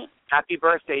with me. Happy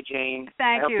birthday, Jane.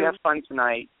 Thank you. I hope you have fun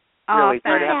tonight. Oh, really,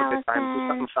 try to have a good time. Do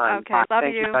something fun. Okay, love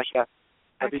Thank you, Tasha.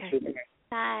 Love okay. you too.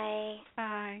 Bye.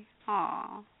 Bye.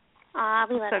 Aw. Aw,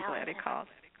 we love so Allison. Glad he called.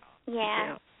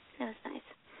 Yeah, that was nice.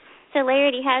 So,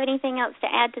 Larry, do you have anything else to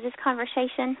add to this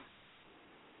conversation?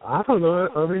 I don't know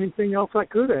of anything else I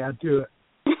could add to it.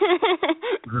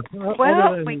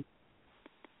 Well,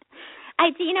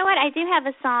 you know what? I do have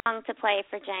a song to play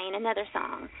for Jane, another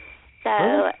song.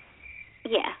 So,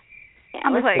 yeah.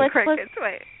 I'm playing crickets.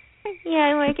 Wait.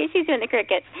 Yeah, she's doing the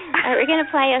crickets. We're going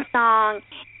to play a song,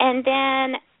 and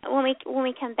then when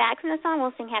we come back from the song,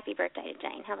 we'll sing Happy Birthday to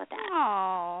Jane. How about that?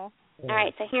 Aww. All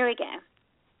right, so here we go.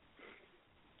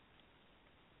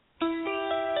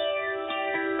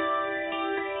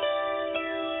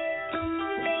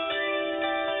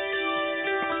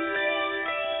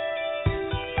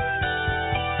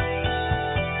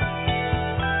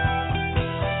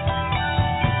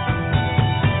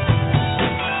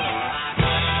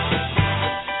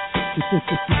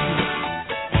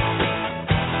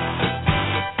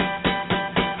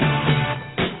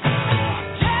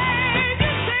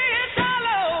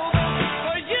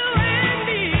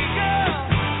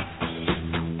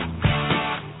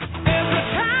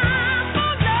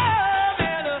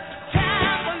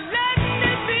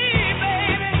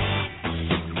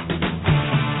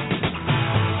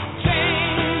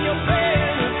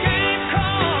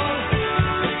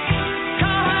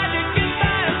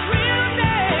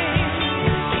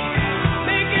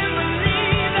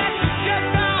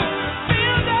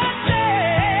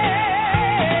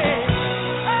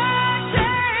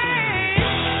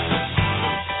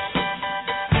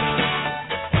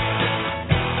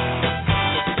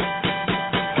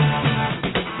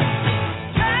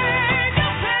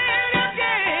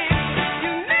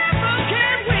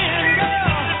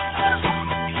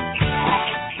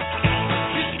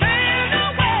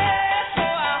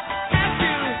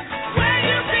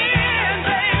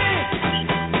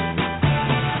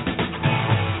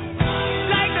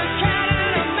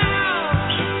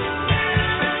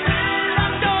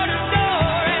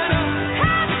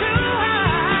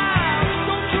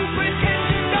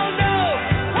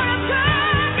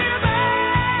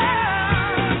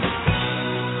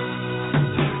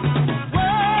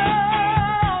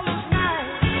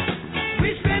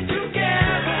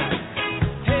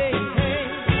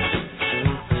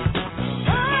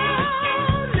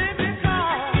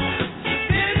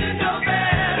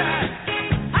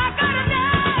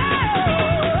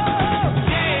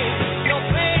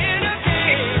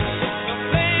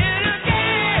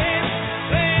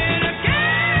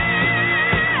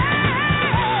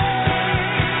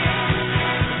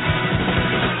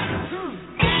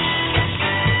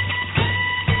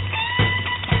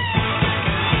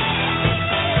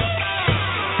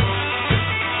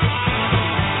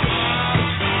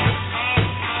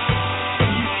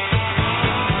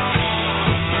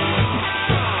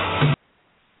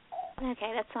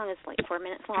 Okay, that song is like 4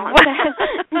 minutes long.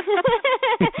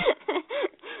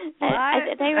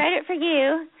 They wrote it for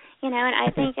you, you know, and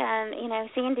I think, you know,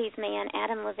 Sandy's man,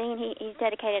 Adam Levine, he's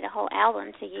dedicated a whole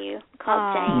album to you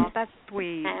called Jane. Oh, that's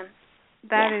sweet.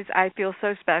 That is, I feel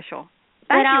so special.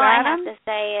 But Thank you, all Adam. I have to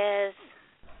say is...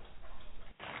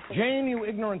 Jane, you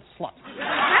ignorant slut.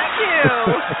 Thank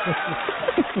you.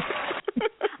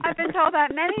 I've been told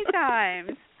that many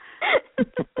times.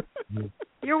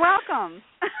 You're welcome.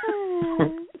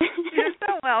 You're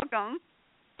so welcome.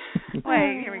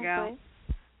 Wait, here we go.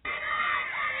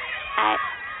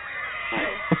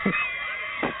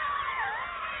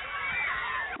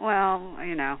 Well,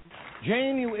 you know.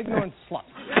 Jane, you ignorant slut.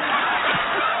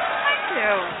 Thank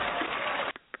you.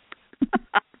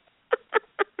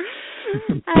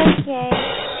 Okay.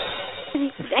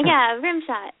 Yeah, rim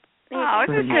shot. Oh,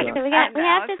 it's okay, so we have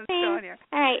to sing.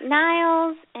 All right,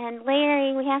 Niles and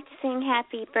Larry, we have to sing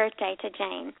Happy Birthday to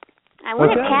Jane. I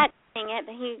wanted Pat to sing it,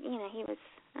 but he was,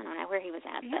 I don't know where he was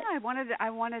at. Yeah, but. I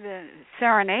wanted a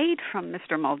serenade from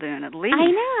Mr. Muldoon at least.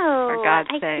 I know. For God's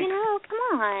sake. You know,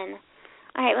 come on.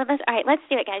 All right, let's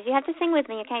do it, guys. You have to sing with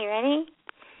me, okay? You ready?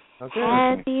 Okay.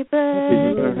 Happy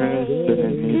birthday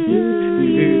to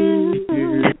you.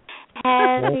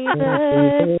 Happy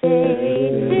birthday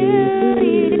to you.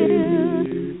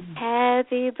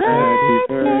 Happy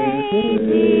birthday,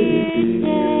 dear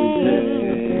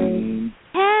Jane.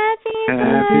 Happy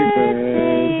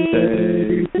birthday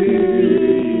to you.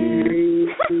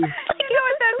 You know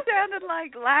what that sounded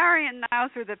like? Larry and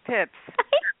Mouser the Pips.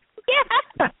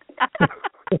 Yeah.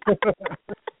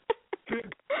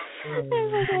 It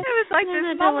was like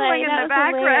this mumbling in the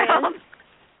background.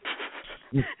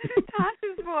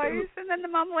 Tasha's voice, and then the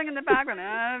mumbling in the background.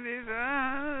 Happy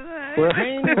birthday. We're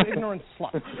hanging you ignorant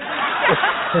slut.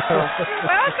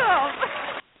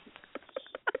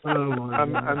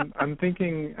 Welcome. I'm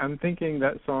thinking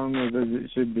that song was as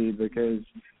it should be because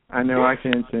I know I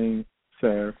can't sing,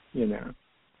 so you know.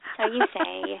 So you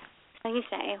say.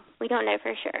 We don't know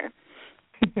for sure.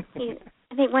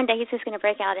 I think one day he's just going to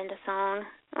break out into song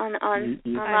on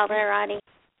Literati.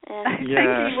 I think he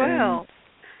will.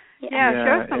 Yeah,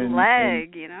 show some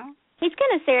leg, you know. He's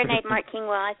going to serenade Mark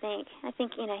Kingwell, I think.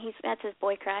 That's his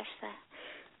boy crush, so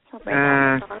he'll break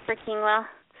out into song for Kingwell.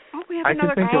 Oh, we have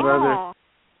another call.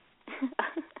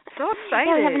 So excited.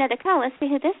 Yeah, we have another call. Let's see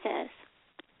who this is.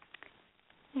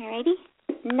 Alrighty.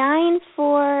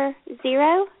 940,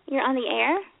 you're on the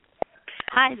air.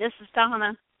 Hi, this is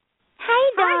Donna.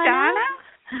 Hi, Donna.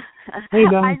 Hi, Donna. Hey,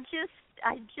 Donna.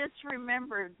 I just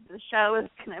remembered the show is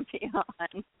going to be on,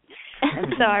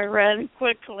 and so I ran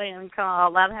quickly and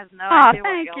called. I have no idea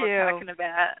what y'all are talking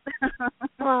about.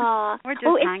 We're just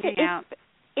hanging out.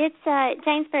 It's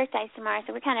Jane's birthday tomorrow,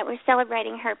 so we're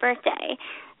celebrating her birthday.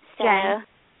 So,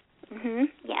 Jane?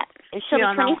 Yeah. Is she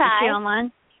on 25? Is she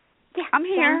online? Yeah, I'm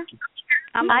here.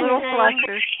 I'm a little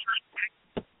flustered.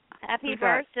 Happy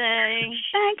birthday.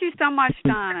 Thank you so much,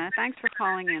 Donna. Thanks for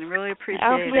calling in. I really appreciate it. I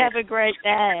hope you have a great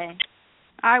day.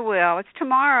 I will. It's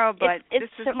tomorrow, but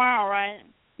it's tomorrow, right?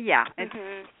 Yeah.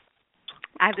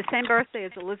 I have the same birthday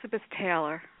as Elizabeth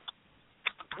Taylor.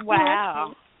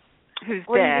 Wow. Who's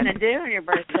what dead. What are you going to do on your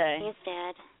birthday? He's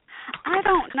dead. I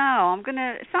don't know. I'm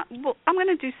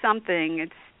gonna do something.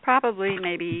 It's probably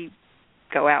maybe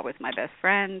go out with my best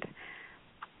friend.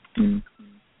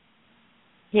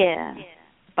 Yeah.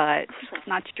 But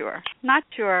not sure. Not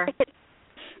sure.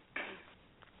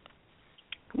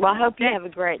 Well, I hope you have a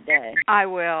great day. I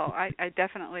will. I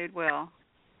definitely will.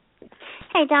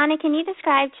 Hey, Donna, can you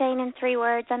describe Jane in 3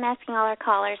 words? I'm asking all our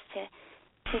callers to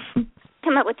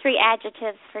come up with 3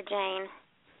 adjectives for Jane.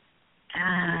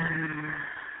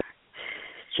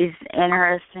 She's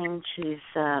interesting. She's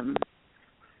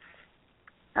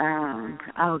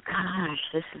oh gosh,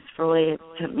 this is really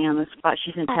put me on the spot.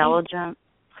 She's intelligent.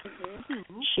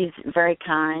 She's very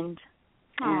kind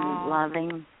and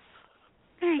loving.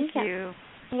 Thank you.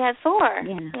 You got 4.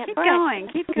 Yeah. Keep going.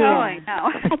 Keep going. Yeah.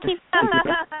 No.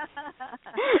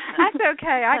 That's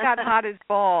okay. I got hot as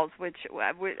balls, which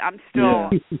I'm still.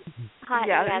 Hot.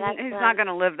 Yeah, he's not going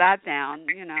to live that down,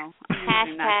 you know.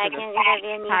 Hashtag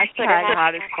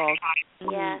hot as balls.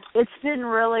 Yeah. It's been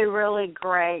really, really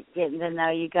great getting to know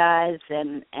you guys,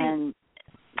 and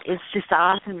it's just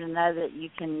awesome to know that you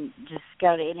can just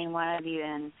go to any one of you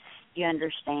and you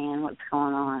understand what's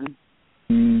going on.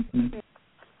 Mm-hmm.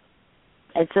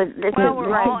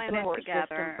 We're all in it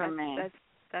together. For me.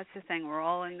 That's the thing. We're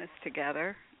all in this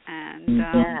together, and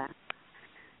yeah.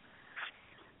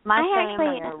 My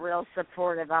family are real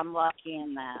supportive. I'm lucky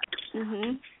in that.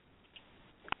 Mhm.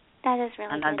 That is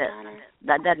really good, Donna.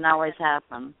 That doesn't always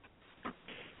happen.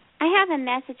 I have a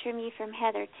message from you from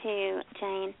Heather too,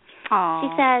 Jane. Aww. She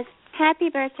says, "Happy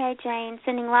birthday, Jane.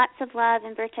 Sending lots of love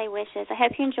and birthday wishes. I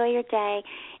hope you enjoy your day.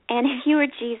 And if you were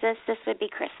Jesus, this would be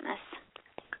Christmas."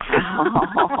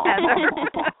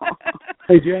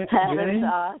 Hey, Jane. That's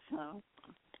awesome.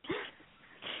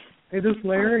 Hey, this is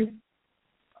Larry.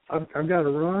 I've got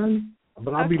to run,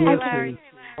 but I'll be listening. Larry.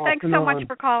 Thanks so much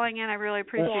for calling in. I really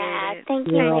appreciate it. Thank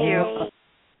you, Larry.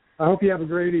 I hope you have a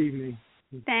great evening.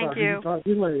 Thank you. Talk to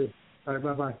you later. All right,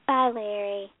 bye-bye. Bye,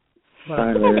 Larry.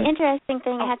 Bye, Larry. An interesting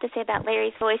thing I have to say about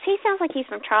Larry's voice. He sounds like he's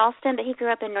from Charleston, but he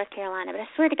grew up in North Carolina. But I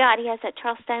swear to God, he has that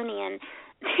Charlestonian.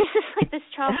 There's just like this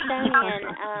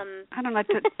Charlestonian. I don't know.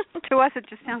 To us, it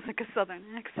just sounds like a Southern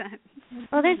accent.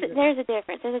 Well, there's a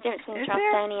difference. There's a difference between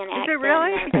Charlestonian accent. Is it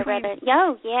really?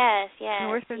 Oh, yes.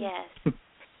 Northern? Yes.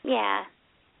 Yeah.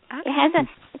 It has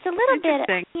it's a little bit.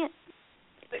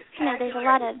 There's a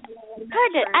lot of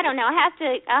hard to. I don't know.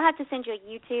 I'll have to send you a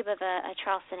YouTube of a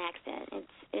Charleston accent.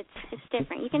 It's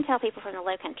different. You can tell people from the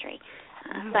Low Country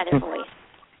by their voice.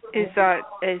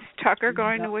 Is Tucker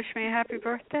going to wish me a happy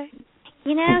birthday?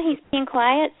 You know, he's being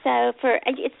quiet. So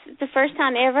it's the first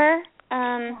time ever.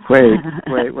 Wait.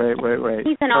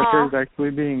 He's in awe. Tucker's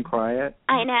actually being quiet.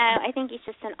 I know. I think he's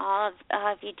just in awe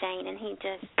of you, Jane, and he's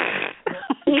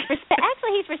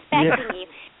respecting you.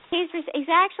 He's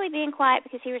actually being quiet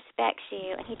because he respects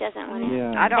you and he doesn't want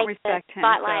to. I don't respect the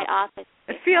spotlight off.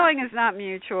 The feeling is not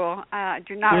mutual. I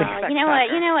do not respect You know Tucker.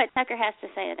 what? You know what Tucker has to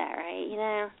say to that, right? You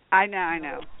know. I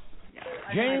know.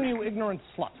 Jane, you ignorant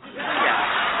slut.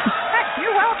 Yeah.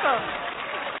 You're welcome.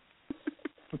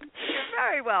 You're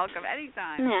very welcome.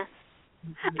 Anytime. Yeah.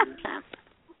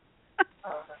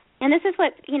 And this is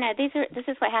what This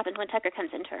is what happens when Tucker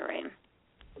comes into a room.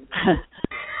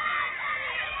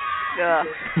 Yeah.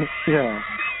 Yeah.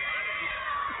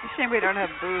 It's a shame we don't have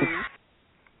booze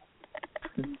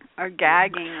or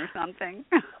gagging or something.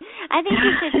 I think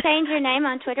you should change your name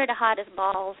on Twitter to Hot as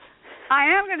Balls. I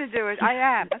am going to do it. I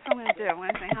am. That's what I'm going to do. I'm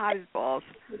going to say Hot as Balls.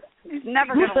 He's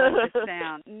never going to let this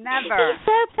down. Never. He's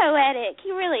so poetic.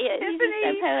 He really is. Isn't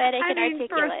He's so poetic and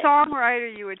articulate. For a songwriter,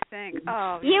 you would think,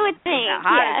 You would think,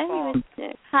 Hot as Balls.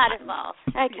 Hot as Balls.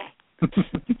 Okay.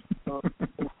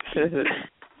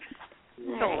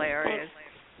 Hilarious.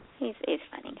 He's a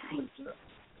funny guy.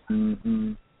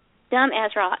 Mm-hmm. Dumb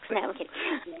as rocks. No, I'm kidding.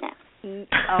 No.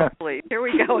 Oh, please. Here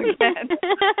we go again.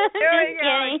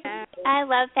 I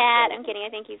love Pat. I'm kidding. I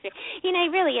think he's very, he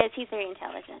really is. He's very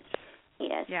intelligent. He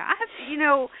is. Yeah,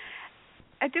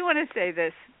 I do want to say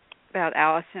this about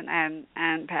Allison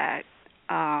and Pat.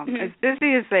 As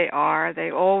busy as they are,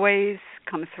 they always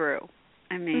come through.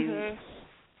 I mean,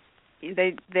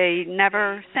 they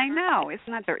never say no. It's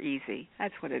not they're easy.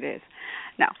 That's what it is.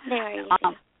 No.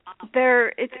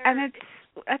 They're easy.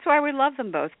 That's why we love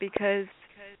them both, because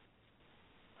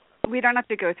we don't have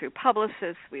to go through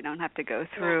publicists. We don't have to go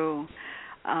through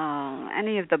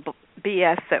any of the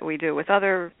BS that we do with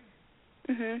other,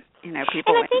 people. And I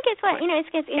think it's what it's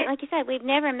because, like you said, we've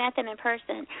never met them in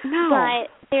person. No. But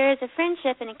there is a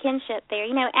friendship and a kinship there.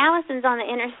 Allison's on the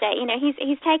interstate.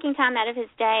 He's taking time out of his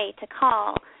day to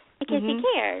call because he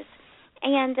cares.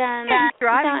 And he's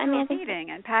driving to a meeting,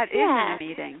 and Pat is in a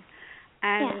meeting,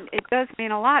 and it does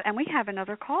mean a lot. And we have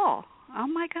another call. Oh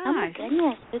my gosh! Oh my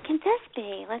goodness! Who can this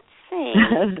be? Let's see.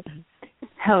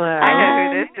 Hello. I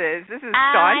know who this is. This is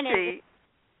Staunchy.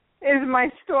 Is my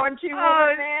Staunchy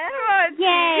woman there?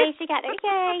 Yay! She got it.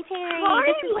 Yay, Terry! Hi,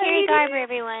 this is Terry Garber,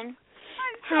 everyone. Hi,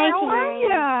 Terry. How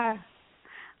are you?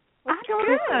 What's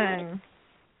going on?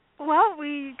 Well,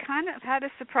 we kind of had a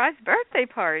surprise birthday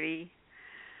party.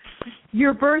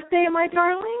 Your birthday, my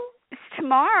darling? It's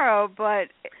tomorrow, but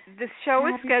the show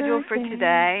was scheduled for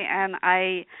today, and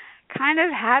I kind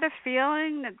of had a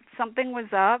feeling that something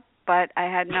was up, but I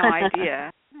had no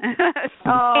idea.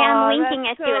 I'm winking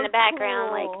at you in the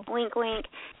background, like wink, wink.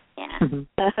 Yeah.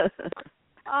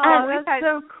 That's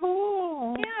so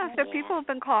cool. Yeah, so people have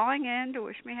been calling in to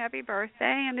wish me happy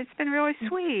birthday, and it's been really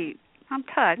sweet. I'm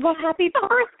touched. Well, happy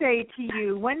birthday to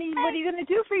you. What are you going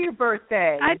to do for your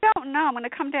birthday? I don't know. I'm going to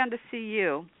come down to see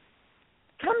you.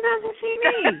 Come down to see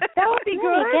me. That would be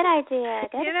good. Good idea.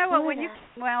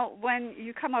 When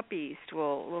you come up east,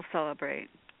 we'll celebrate.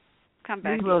 Come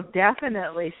back. We will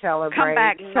definitely celebrate. Come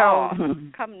back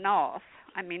north. Come north.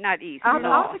 I mean, not east.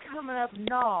 I'll be coming up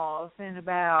north in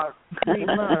about 3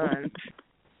 months.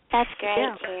 That's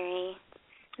great, Terry.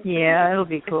 Yeah, it'll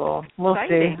be cool. We'll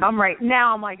see. I'm like,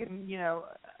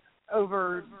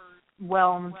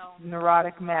 overwhelmed,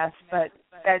 neurotic mess, but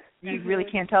that you really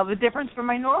can't tell the difference from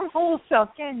my normal self,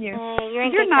 can you?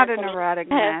 You're not a neurotic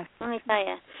mess. Let me tell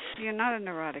you. You're not a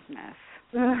neurotic mess.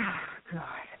 Oh,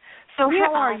 God. So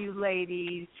how are you,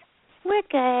 ladies? We're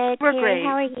good. We're Terry, great.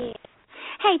 How are you?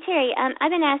 Hey, Terry,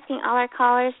 I've been asking all our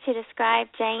callers to describe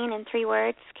Jane in 3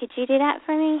 words. Could you do that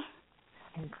for me?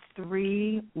 In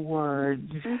 3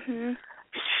 words. Mm-hmm.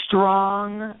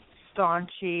 Strong,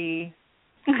 staunchy,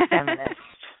 feminist.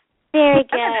 Very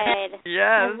good.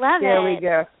 Yes. I love there it. We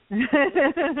go.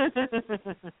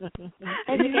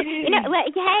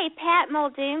 Hey, Pat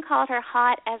Muldoon called her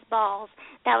hot as balls.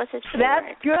 That was his 3 words.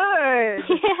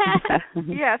 That's good.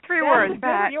 Yeah, 3 words,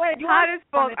 Pat. Hot as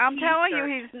balls. I'm telling you,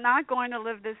 he's not going to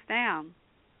live this down.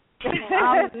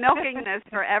 I'm milking this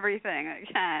for everything I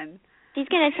can. He's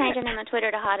going to change her name on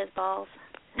Twitter to Hot as Balls.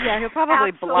 Yeah, he'll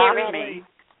probably block me.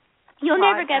 You'll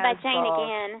never go by Jane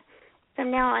again. From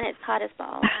now on, it's Hot as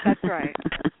Balls. That's right.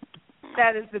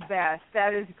 That is the best.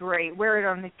 That is great. Wear it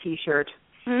on the T-shirt.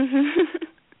 Get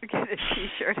a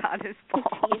T-shirt, Hot as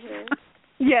Balls.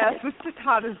 Yes, with just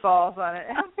Hot as Balls on it.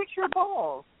 Have a picture of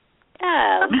balls.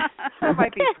 Oh. That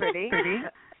might be pretty.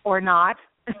 Or not.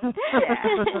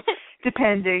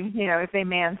 Depending, if they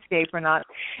manscape or not.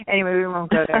 Anyway, we won't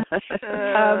go there.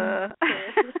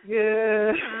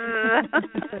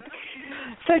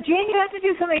 So, Jane, you have to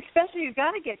do something special. You've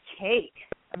got to get cake.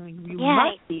 I mean, you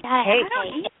must eat cake. I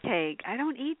don't eat cake. I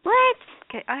don't eat what?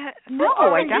 Cake. I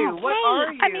don't. What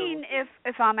are you? I mean,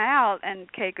 if I'm out and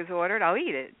cake is ordered, I'll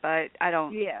eat it, but I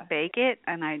don't bake it,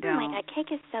 and I don't. Oh my God,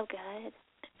 cake is so good.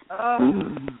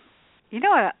 You know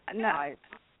what? No, I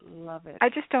love it. I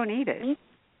just don't eat it.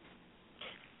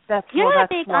 That's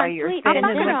why you're thin. I'm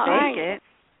not gonna bake it.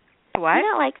 What? You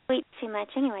don't like sweets too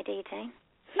much, anyway, do you, Jane?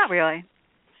 Not really.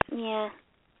 Yeah.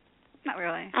 Not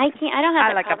really. I can't. I don't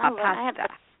have. I like a pasta. I have a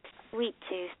sweet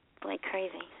tooth like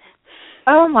crazy.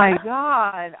 Oh my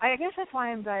God! I guess that's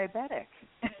why I'm diabetic.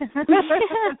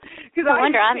 Because I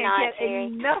wonder I'm can't not get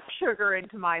enough sugar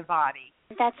into my body.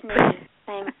 That's me.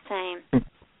 Same.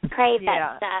 Crave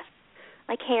that stuff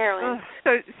like heroin.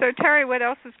 So Terry, what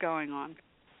else is going on?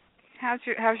 How's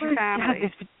your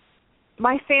family?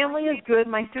 My family is good.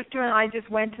 My sister and I just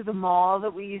went to the mall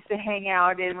that we used to hang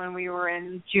out in when we were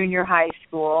in junior high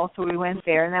school. So we went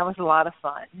there, and that was a lot of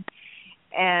fun.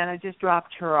 And I just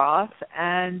dropped her off.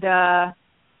 And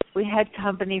we had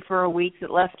company for a week that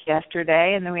left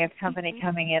yesterday, and then we have company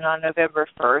coming in on November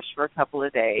 1st for a couple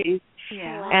of days.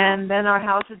 Yeah. And then our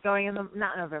house is going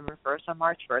not November 1st, on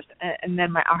March 1st. And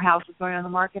then our house is going on the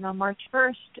market on March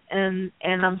 1st. And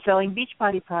I'm selling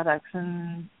Beachbody products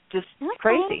and just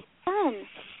crazy. Fun.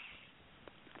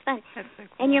 That's so cool.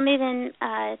 And you're moving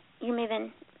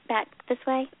back this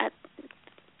way?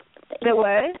 The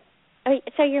what?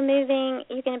 So you're going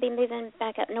to be moving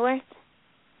back up north?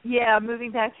 Yeah,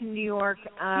 moving back to New York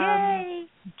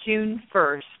June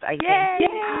 1st, I think. Yay!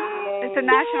 It's a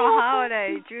national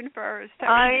holiday, June 1st.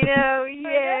 I know,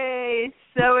 yay!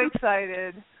 So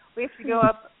excited. We have to go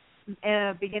up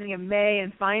beginning of May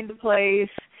and find a place.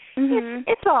 Mm-hmm.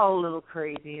 It's all a little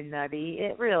crazy and nutty.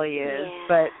 It really is.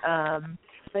 Yeah.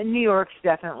 But New York's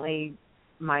definitely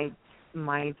my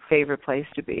favorite place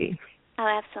to be.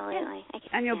 Oh, absolutely.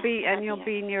 And you'll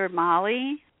be near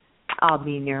Molly. I'll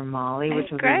be near Molly, which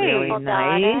will be great. really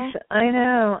nice. I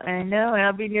know. And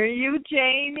I'll be near you,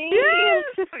 Janie. Yes.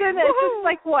 It's just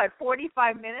like what,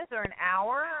 45 minutes or an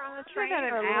hour on the train,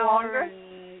 or an hour longer,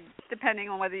 depending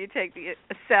on whether you take the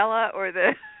Acela or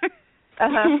the.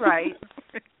 Right.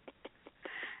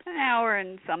 An hour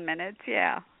and some minutes,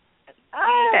 yeah.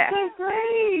 Oh, that's so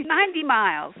great. 90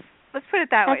 miles. Let's put it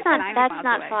that way. That's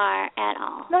not far at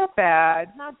all. Not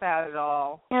bad at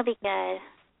all. It'll be good.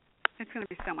 It's going to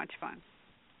be so much fun.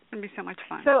 It's going to be so much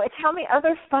fun. So tell me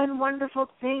other fun, wonderful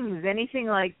things. Anything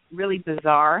like really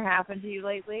bizarre happened to you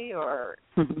lately, or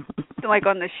like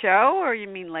on the show, or you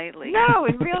mean lately? No,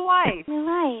 in real life. Real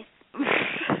life.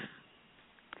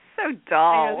 So dull.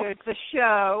 I know there's the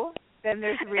show, then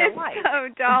there's real life. It's so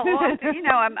dull. Well,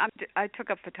 I took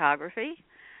up photography.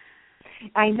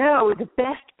 I know, the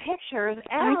best pictures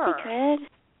ever. Aren't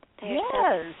they good?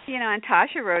 Yes. And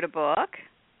Tasha wrote a book.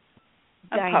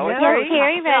 I poetry. Yes,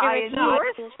 Terry wrote I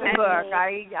endorsed the book.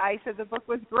 I said the book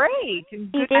was great. And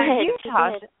you good did. for you,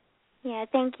 Tasha. Did. Yeah,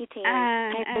 thank you, Terry.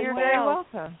 And you're very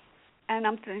welcome. And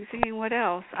I'm thinking, what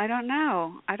else? I don't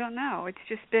know. It's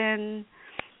just been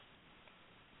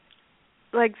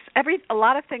like a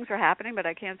lot of things are happening, but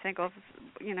I can't think of.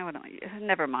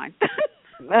 Never mind.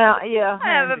 Well, yeah. I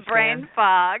have a brain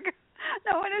fog.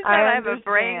 No one has said I have a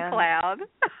brain cloud.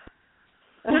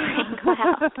 Brain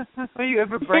cloud. You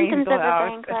have a brain Symptoms cloud. of a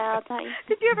brain cloud.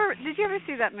 Did you ever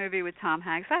see that movie with Tom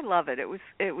Hanks? I love it. It was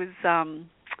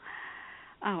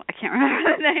I can't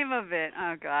remember the name of it.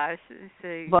 Oh gosh.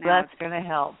 Well, that's going to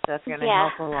help. That's going to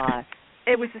help a lot.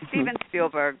 It was a Steven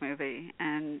Spielberg movie,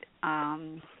 and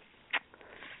I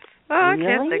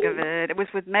can't think of it. It was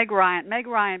with Meg Ryan. Meg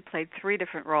Ryan played 3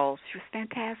 different roles. She was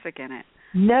fantastic in it.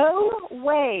 No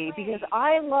way, because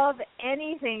I love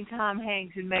anything Tom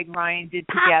Hanks and Meg Ryan did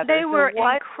together. They were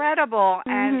incredible,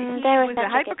 and he was a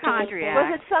hypochondriac.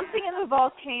 Was it something in the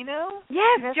volcano?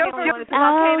 Yes, Joe Volcano.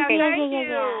 Thank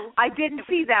you. I didn't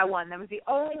see that one. That was the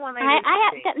only one I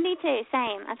didn't see. Me too,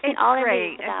 same. I've seen all of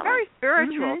these. It's very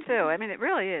spiritual, too. I mean, it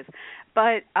really is.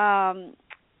 But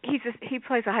he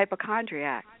plays a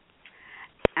hypochondriac.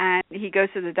 And he goes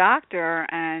to the doctor,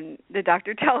 and the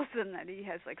doctor tells him that he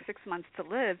has like 6 months to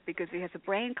live because he has a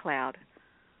brain cloud.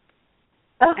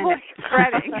 Oh, and it's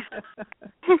spreading.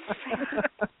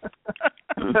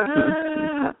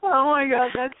 Oh my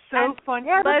God, that's so funny.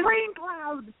 Yeah, the brain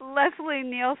cloud. Leslie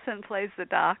Nielsen plays the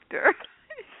doctor.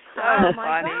 So oh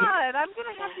my funny. God, I'm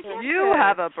gonna have to get You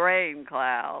have a brain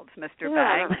cloud, Mr.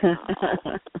 Banks.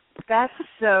 That's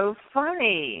so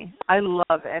funny. I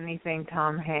love anything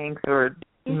Tom Hanks or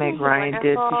Meg Ryan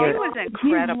did together. She was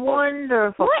incredible. She's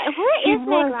wonderful. Where is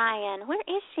Meg Ryan? Where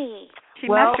is she?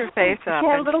 messed her face up. She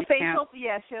had a little she had a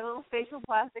little facial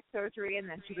plastic surgery, and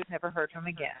then she was never heard from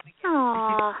again.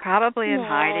 Aww. She's probably in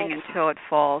hiding until it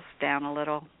falls down a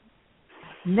little.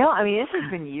 No, I mean, this has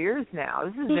been years now.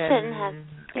 This has been shouldn't have.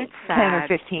 It's 10 or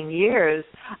 15 years.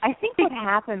 I think what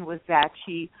happened was that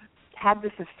she had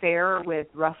this affair with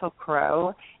Russell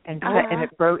Crowe, and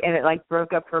it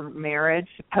broke up her marriage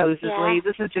supposedly. Yeah.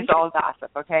 This is just all gossip,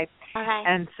 okay? Okay.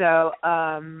 And so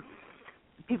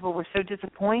people were so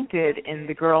disappointed in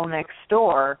the girl next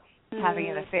door having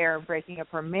an affair and breaking up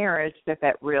her marriage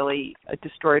that really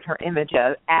destroyed her image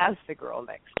as the girl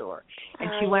next door. And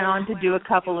she went on to do a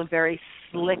couple of very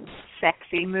slick,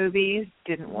 sexy movies.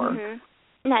 Didn't work.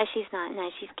 Mm-hmm. No, she's not. No,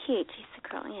 she's cute. She's a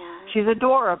girl. Yeah. She's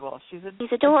adorable. She's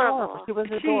adorable. She was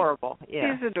adorable.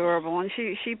 Yeah. She's adorable, and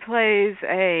she plays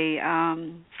a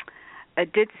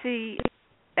ditzy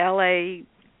LA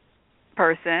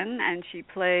person, and she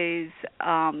plays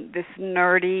this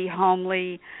nerdy,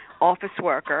 homely office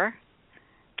worker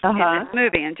in this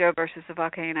movie, in Joe versus the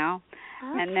Volcano.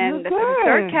 And then the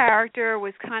third character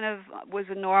was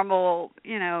a normal,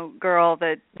 girl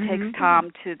that takes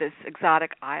Tom to this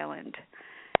exotic island.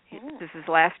 This is his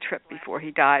last trip before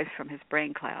he dies from his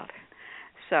brain cloud.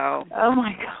 So. Oh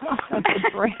my God!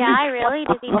 Die really?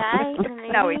 Did he die in the movie?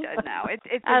 No, he doesn't. No, it's a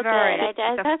good. It's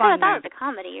a I fun thought movie. it was a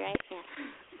comedy, right? Yeah.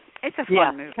 It's a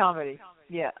fun movie. Comedy.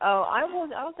 Yeah. Oh,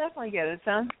 I'll definitely get it. It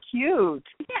sounds cute.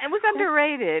 Yeah, it was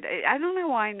underrated. I don't know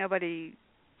why nobody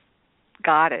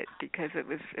got it, because it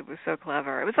was so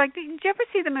clever. It was like, did you ever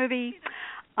see the movie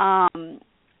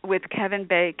with Kevin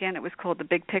Bacon? It was called The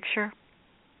Big Picture.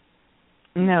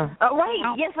 No. Oh, right.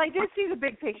 No. Yes, I did see The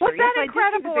Big Picture. Was that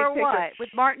incredible or what?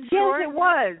 With Martin Short? Yes, it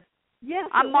was. Yes,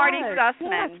 I'm Marty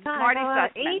Sussman. Yes, Marty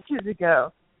Sussman. Ages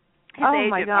ago. His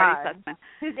agent, my God. Marty Sussman.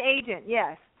 His agent,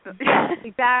 yes. Yes,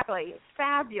 exactly.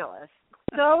 Fabulous.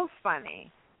 So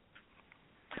funny.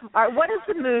 All right, what is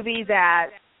the movie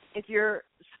that if you're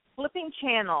flipping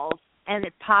channels and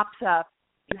it pops up,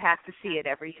 you have to see it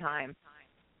every time?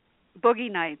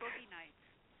 Boogie Nights.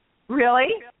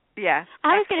 Really? Yeah.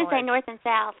 I was going to say North and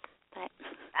South, but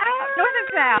North and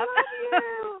South.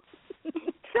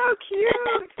 So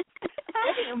cute.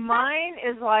 Mine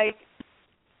is like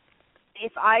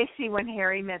If I See When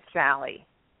Harry Met Sally.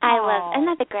 I love. Isn't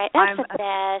that the great? That's the best.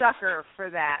 I'm a sucker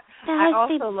for that. That's I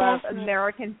also love best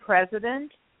American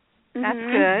President. That's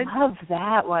good. Love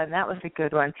that one. That was a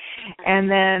good one. And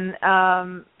then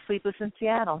Sleepless in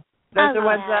Seattle. Those are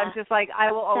ones that I'm just like,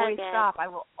 I will always stop. I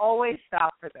will always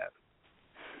stop for those.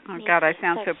 Oh, God, I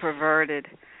sound so perverted.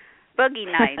 Boogie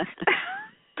Nights.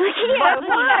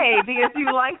 Why? Because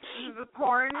you like the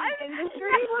porn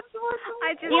industry?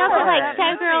 You also like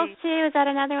Showgirls, too? Is that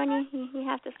another one you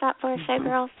have to stop for,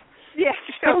 Showgirls? Yeah,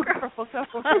 Showgirls. I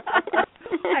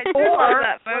do love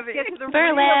that movie. Let's get to the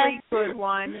really good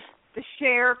one, the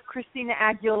Cher, Christina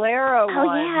Aguilera one.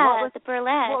 Oh, yeah, the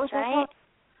Burlesque, right?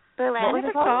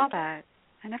 Burlesque. I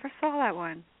never saw that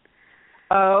one.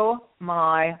 Oh,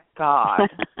 my God.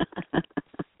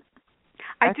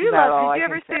 I do love. Did you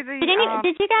ever see the?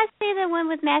 Did you guys see the one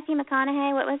with Matthew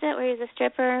McConaughey? What was it? Where he was a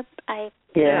stripper?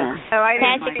 Yeah. Oh,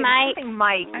 Magic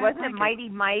Mike. Wasn't it Mighty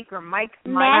Mike or Mike's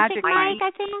Magic Mike?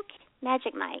 I think.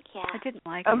 Magic Mike. Yeah. I didn't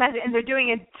like. Oh, and they're doing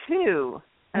it too.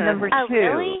 Number 2. Oh,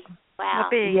 really? Wow.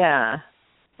 Yeah.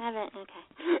 I haven't. Okay.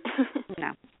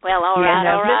 No. Well, all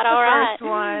right. First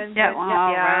one. Yeah. All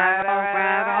right.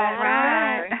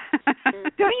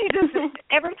 Don't you just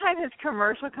every time his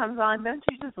commercial comes on? Don't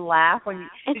you just laugh when you?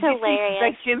 It's hilarious.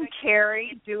 Like Jim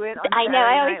Carrey do it. I know.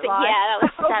 I always think, that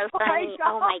was so funny.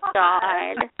 Oh my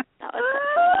God. That was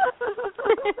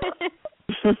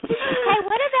Hey,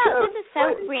 what about this is so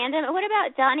random? What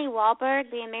about Donnie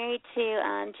Wahlberg being married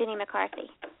to Jenny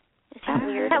McCarthy? Is that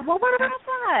weird? Well, what about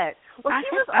that? Well, he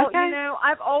was.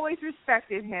 I've always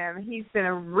respected him. He's been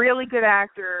a really good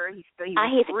actor. He's really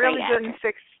good in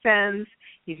Sixth Sense.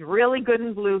 He's really good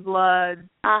in Blue Bloods.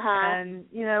 And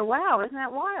wow, isn't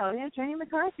that wild? Yeah, Jenny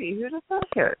McCarthy. Who'd have thought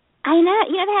it? I know.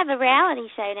 They have a reality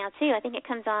show now too. I think it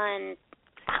comes on.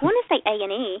 I want to say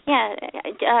A&E. Yeah.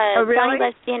 Really? Donnie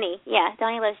Loves Jenny. Yeah,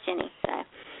 Donnie Loves Jenny. So,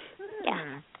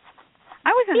 yeah. I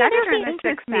was an extra in The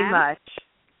Sixth Sense. Much.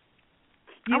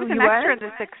 I was an extra in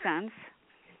The Sixth Sense.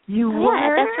 You were?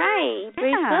 Yeah, that's right.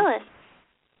 Bruce Willis.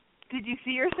 Did you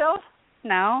see yourself?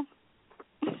 No.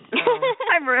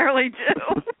 I rarely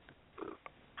do.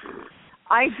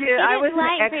 I did. I was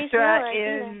an extra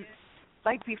in,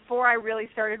 like, before I really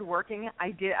started working,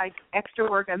 I extra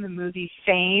work on the movie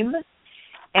Fame.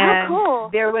 And cool.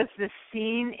 There was this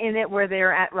scene in it where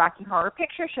they're at Rocky Horror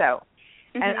Picture Show.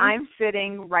 And I'm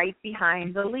sitting right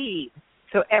behind the lead.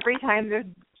 So every time they're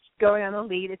going on the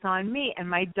lead. It's on me. And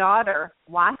my daughter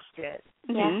watched it.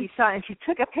 Yeah. And she saw it, and she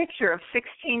took a picture of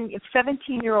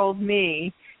 17-year-old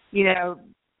me, you know,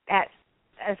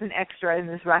 as an extra in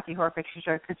this Rocky Horror Picture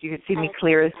Show, because you could see me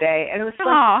clear as day. And it was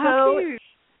so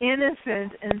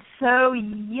innocent and so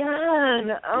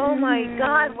young. Oh, my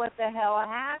God, what the hell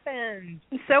happened?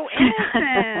 So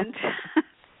innocent.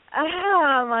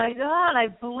 Oh, my God. I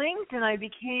blinked, and I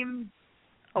became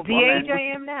the age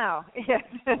I am now. Yes,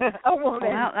 a woman.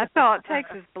 Well, that's all it takes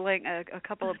is a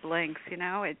couple of blinks, you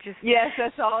know. It just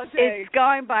that's all it takes. It's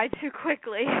going by too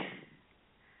quickly.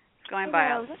 It's going by.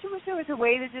 I wish there was a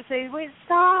way to just say, wait,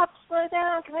 stop, slow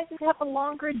down. Can I just have a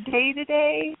longer day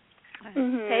today?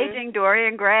 Paging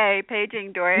Dorian Gray.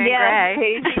 Paging Dorian Gray. Yes,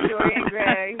 paging Dorian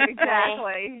Gray.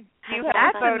 Exactly. Do you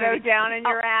have a photo down in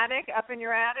your attic, up in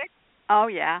your attic? Oh,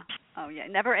 yeah.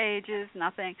 Never ages,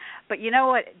 nothing. But you know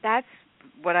what? That's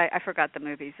what I forgot the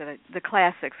movies, the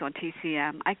classics on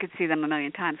TCM. I could see them a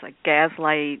million times, like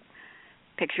Gaslight,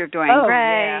 Picture of Dorian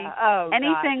Gray. Yeah. Oh,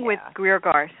 anything God, with Greer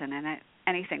Garson in it.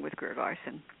 Anything with Greer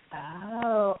Garson.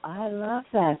 Oh, I love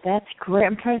that. That's great.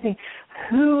 I'm trying to think,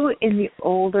 who in the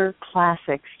older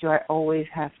classics do I always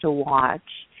have to watch?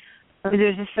 I mean,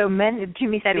 there's just so many.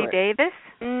 Jimmy Stewart. Betty Davis?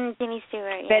 Jimmy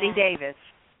Stewart, yeah. Betty Davis.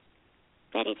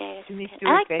 Jimmy Stewart.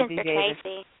 I like Betty Spencer Davis.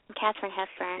 Tracy and Katharine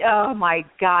Hepburn. Oh, my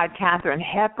God, Katharine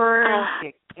Hepburn.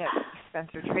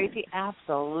 Spencer Tracy,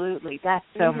 absolutely. That's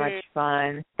so much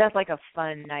fun. That's like a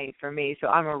fun night for me, so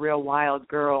I'm a real wild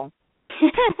girl.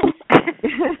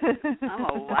 I'm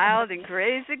a wild and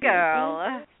crazy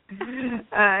girl.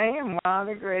 I am wild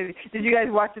and crazy. Did you guys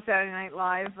watch the Saturday Night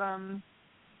Live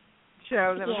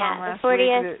show that was on last the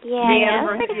 40th,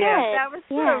 week? That was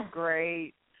so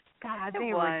great. God,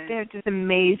 they're just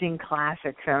amazing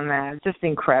classics on that. Just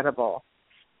incredible.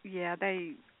 Yeah,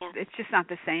 it's just not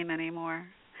the same anymore.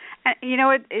 And you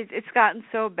know, it's gotten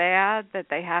so bad that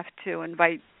they have to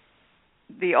invite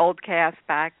the old cast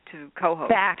back to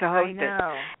co-host to host it.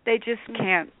 They just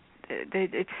can't.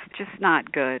 It's just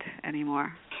not good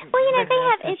anymore. Well, you know, they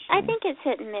have. I think it's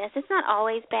hit and miss. It's not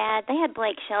always bad. They had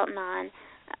Blake Shelton on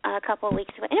a couple of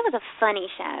weeks ago, and it was a funny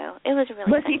show. It was a really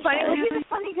funny. Was he funny? Show. He was a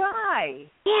funny guy.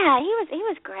 Yeah, he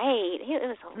was great. He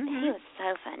was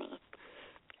so funny.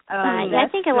 I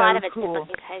think a lot of it's cool.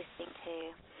 just his hosting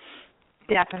too.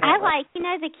 Definitely. I like,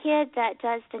 the kid that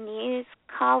does the news,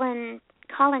 Colin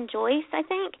Joyce, I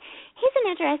think. He's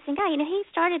an interesting guy. You know, he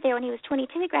started there when he was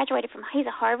 22. He graduated he's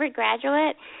a Harvard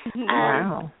graduate.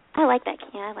 Wow. I like that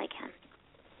kid. I like him.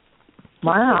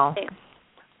 Wow.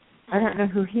 I don't know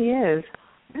who he is.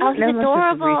 Oh, he's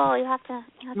adorable. You have to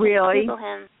really? Google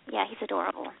him. Yeah, he's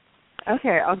adorable.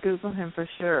 Okay, I'll Google him for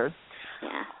sure.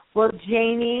 Yeah. Well,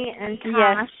 Janie and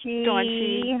Tashi,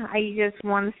 I just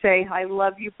want to say I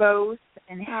love you both,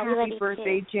 and happy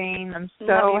birthday, Jane. I'm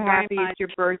so happy it's your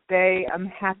birthday. I'm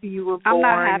happy you were born. I'm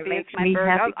not happy it it's my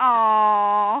birthday.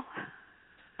 Aww.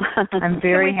 I'm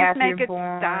very happy you're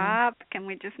born. Can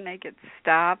we just make it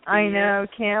stop? I know.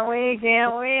 Can't we?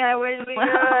 I wish we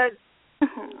could.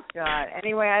 God.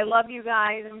 Anyway, I love you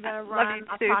guys. I'm going to run.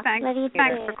 Love you too.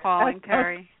 Thanks for calling,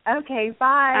 Terry. Okay,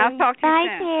 bye. I'll talk to you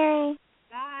soon. Bye, Terry.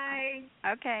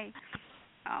 Bye. Okay.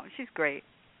 Oh, she's great.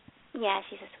 Yeah,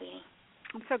 she's a sweetie.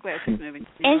 I'm so glad she's moving to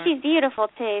New And York. she's beautiful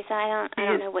too. So I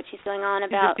don't know what she's going on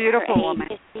about. She's a beautiful woman.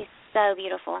 She's so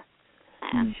beautiful.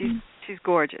 She's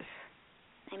gorgeous.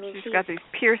 I mean, she's got these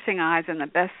piercing eyes and the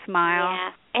best smile.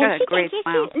 Yeah, she's got a great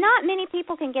smile. Not many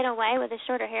people can get away with a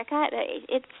shorter haircut, but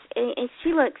it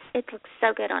looks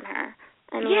so good on her.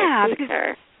 I mean, yeah, it suits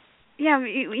her. Yeah,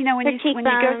 you know when you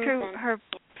go through her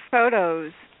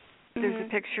photos. There's a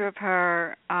picture of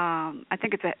her. I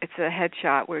think it's a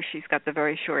headshot where she's got the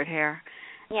very short hair.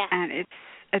 Yeah. And it's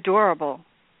adorable.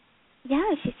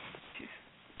 Yeah, she's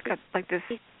got like this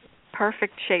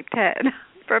perfect shaped head.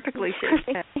 Perfectly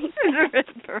shaped head.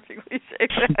 Perfectly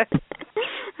shaped head.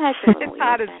 It's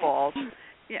hot as balls.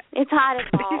 Yeah. It's hot as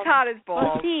balls. She's hot as balls.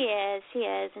 Well, she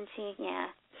is, and she, yeah.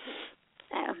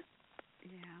 So.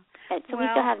 Yeah. So we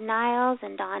still have Niles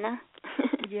and Donna.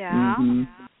 Yeah.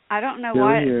 I don't know still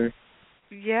what. Here.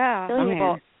 Yeah.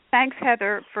 Well, thanks,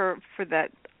 Heather, for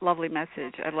that lovely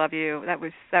message. I love you. That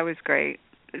was great.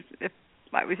 If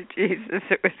I was Jesus,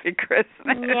 it would be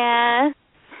Christmas. Yeah.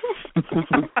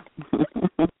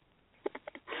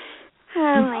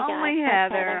 Oh my God.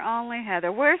 Only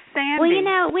Heather. Where's Sandy? Well, you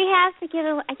know, we have to give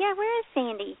away. Yeah, where is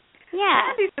Sandy?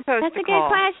 Yeah. Sandy's supposed That's to a good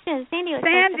call. question. Sandy was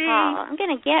supposed to call. I'm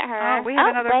going to get her. Oh, we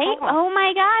have another wait. call. Oh,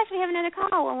 my gosh. We have another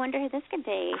call. I wonder who this could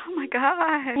be. Oh, my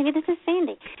gosh. Maybe this is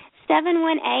Sandy.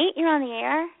 718, you're on the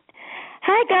air.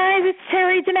 Hi, guys. It's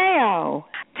Terry DeMeo.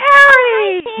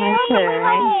 Terry! Hi,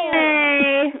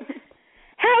 Terry. Hey.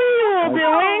 How are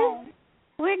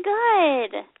we're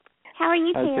good. How are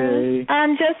you, Terry?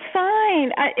 I'm just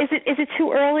fine. Is it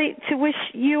too early to wish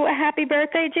you a happy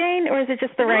birthday, Jane, or is it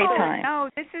just the right time? No,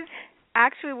 this is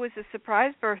actually was a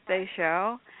surprise birthday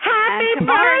show. Happy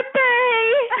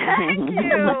birthday! Thank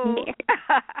you.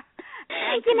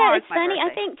 You know, it's funny. I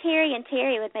think Terry and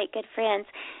Terry would make good friends.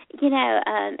 You know,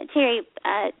 Terry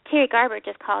Garber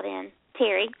just called in.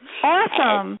 Terry.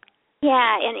 Awesome.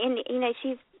 Yeah, and you know,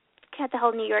 she's got the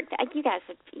whole New York. You guys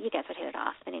would hit it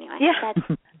off, but anyway, that's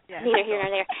neither here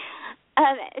nor there.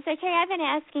 So Terry, I've been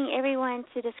asking everyone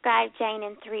to describe Jane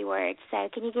in 3 words. So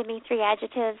can you give me 3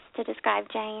 adjectives to describe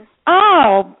Jane?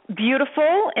 Oh,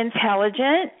 beautiful,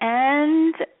 intelligent,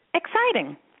 and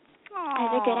exciting.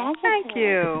 That's a good adjective. Thank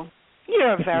you.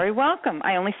 You're very welcome.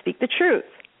 I only speak the truth.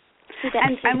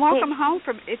 And welcome home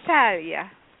from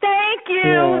Italia. Thank you.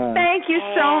 Yeah. Thank you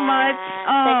so much.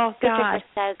 Oh, the gosh.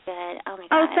 pictures were so good. Oh, my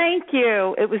God. Oh, thank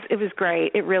you. It was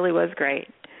great. It really was great.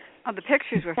 Oh, the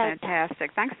pictures were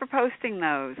fantastic. Thanks for posting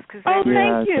those.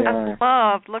 Thank you. I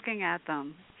loved looking at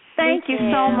them. Thank you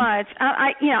so much.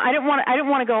 I didn't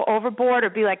want to go overboard or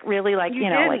be like really like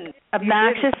like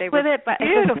obnoxious with it, but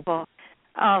beautiful.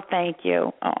 Oh, thank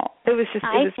you. Oh, it was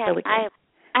really good.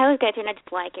 I was going through and I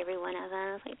just like every one of them.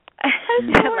 I was like, I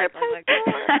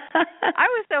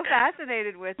was so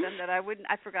fascinated with them that I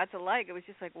forgot to like. It was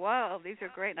just like, wow, these are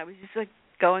great. And I was just like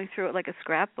going through it like a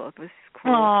scrapbook. It was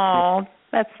cool. Oh,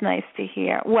 that's nice to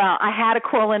hear. Well, I had to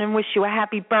call in and wish you a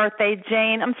happy birthday,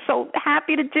 Jane. I'm so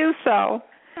happy to do so.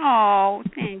 Oh,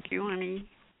 thank you, honey.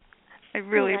 I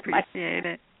really appreciate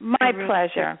it. My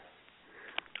pleasure.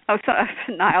 Oh, so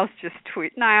Niles just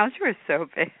tweet. Niles, you were so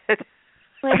bad.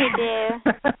 What did he do?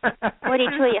 What did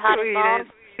he tweet? Hot as balls?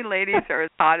 Ladies are as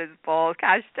hot as balls.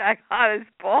 Hashtag hot as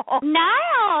balls.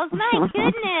 Niles, my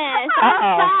goodness.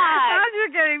 Now you're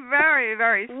getting very,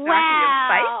 very snarky and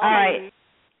spicy.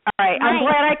 All right. I'm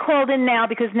glad I called in now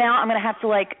because now I'm going to have to,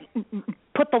 like,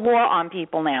 put the law on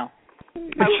people now.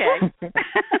 Okay.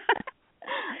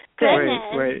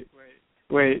 Goodness.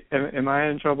 Wait, am I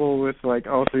in trouble with, like,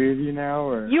 all 3 of you now?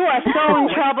 Or? You are so in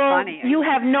trouble. Funny. You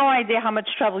have no idea how much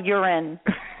trouble you're in.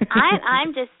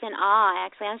 I'm just in awe,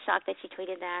 actually. I'm shocked that she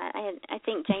tweeted that. I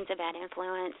think Jane's a bad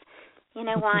influence. You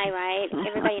know why, right?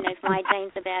 Everybody knows why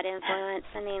Jane's a bad influence.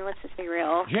 I mean, let's just be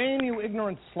real. Jane, you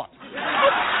ignorant slut.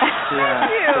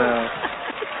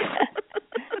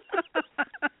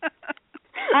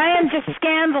 I am just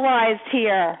scandalized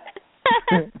here.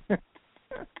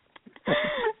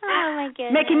 Oh, my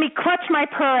goodness. Making me clutch my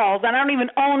pearls, and I don't even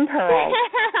own pearls.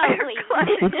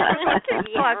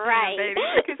 Yeah, right.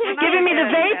 Giving me the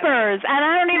vapors, and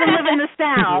I don't even live in the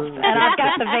South, and I've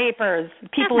got the vapors.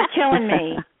 People are killing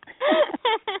me.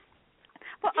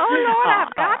 Well, oh Lord,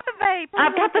 I've got the vapors.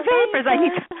 I've got the vapors.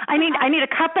 I need a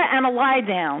cuppa and a lie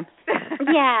down.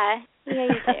 Yeah,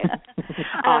 you do.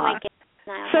 Oh my goodness.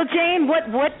 So Jane,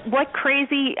 what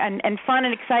crazy and fun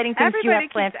and exciting things do you have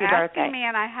planned for your birthday? Everybody keeps asking me,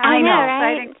 and I have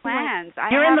exciting plans.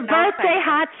 You're in the birthday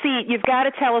hot seat. You've got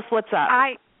to tell us what's up.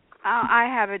 I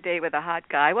have a date with a hot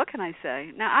guy. What can I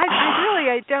say? Now,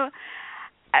 I don't.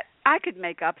 I could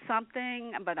make up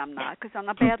something, but I'm not because I'm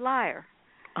a bad liar.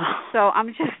 So I'm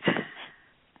just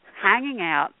hanging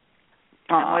out,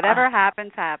 and whatever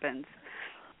happens, happens.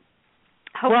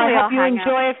 Hopefully I hope you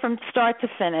enjoy it from start to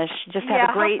finish. Just have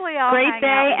a great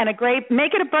day and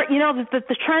make it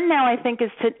the trend now I think is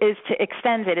to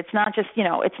extend it. It's not just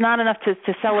it's not enough to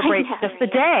celebrate just the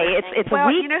day. It's a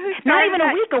week. Not even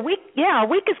a week. A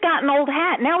week has gotten old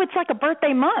hat. Now it's like a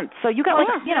birthday month. So you got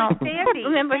Sandy.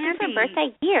 Remember it's her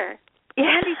birthday year.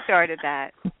 Sandy started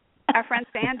that. Our friend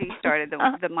Sandy started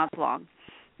the month long.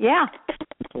 Yeah.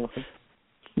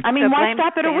 I mean, why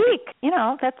stop at a week?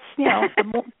 That's, the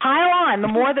more, pile on. The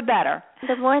more, the better.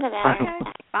 The more, the better. Okay.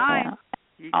 Fine.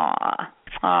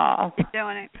 Aw. Keep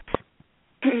doing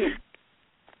it.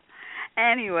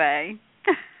 Anyway,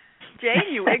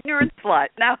 Jane, you ignorant slut.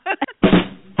 No.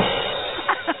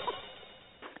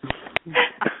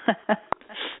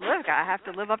 Look, I have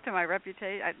to live up to my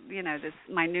reputation. This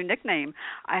my new nickname.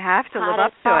 I have to live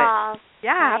up to it.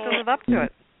 Yeah, I have to live up to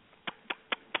it.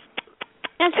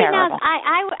 Now, Niles,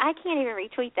 I can't even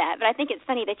retweet that, but I think it's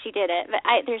funny that you did it. But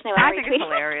there's no way I think it's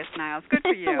hilarious, Niles. Good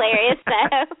for you. It's hilarious,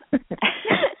 though.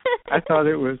 I thought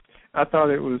it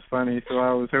was funny, so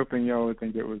I was hoping y'all would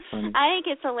think it was funny. I think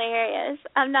it's hilarious.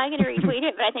 I'm not going to retweet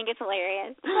it, but I think it's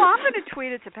hilarious. Well, I'm going to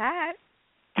tweet it to Pat.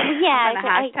 Yeah, I'm going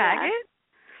to hashtag it.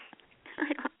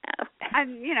 I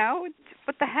don't know. And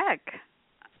what the heck?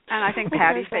 And I think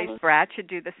Patty Face Brat should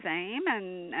do the same.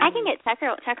 And I can get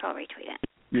Tucker will retweet it.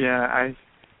 Yeah,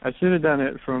 I should have done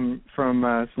it from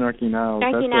Snarky Niles.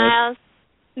 Snarky Niles.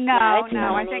 No, I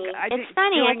think it's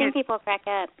funny. I think people crack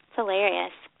up. It's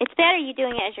hilarious. It's better you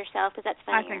doing it as yourself because that's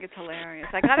funnier. I think it's hilarious.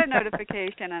 I got a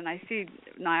notification and I see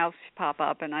Niles pop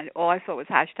up, and all I saw was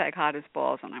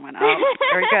 #hottestballs, and I went, oh,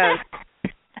 there he goes.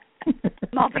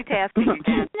 Multitasking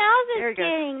again.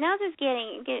 Niles is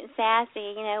getting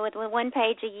sassy, with one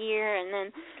page a year, and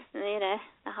then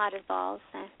the hottest balls.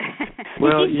 So.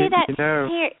 Well, did you see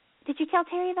that? Did you tell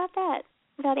Terry about that?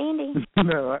 About Andy?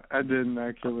 No, I didn't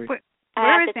actually. Where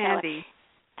is Andy?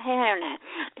 I don't know.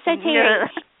 So Terry,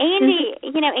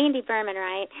 Andy Berman,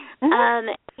 right? Mm-hmm.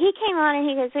 He came on and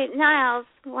he goes, hey, Niles,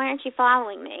 why aren't you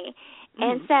following me? Mm-hmm.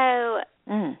 And so,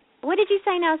 what did you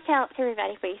say, Niles? Tell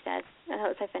everybody what you said. I thought it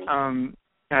was so funny.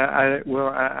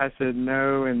 I said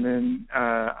no, and then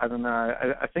I don't know.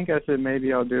 I think I said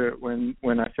maybe I'll do it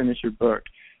when I finish your book,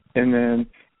 and then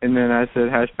I said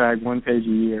 #1 page a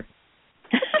year.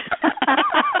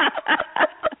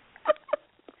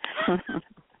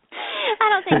 I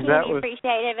don't think he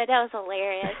appreciated it, but that was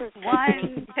hilarious. It was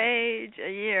 1 page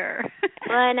a year.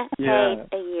 1 page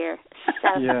a year.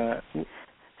 So yeah.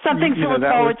 Something to look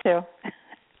forward to.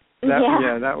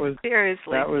 That was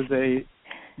seriously.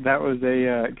 That was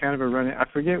a kind of a running. I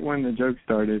forget when the joke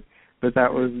started, but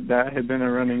that had been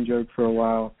a running joke for a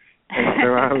while. And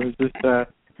so I was just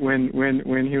when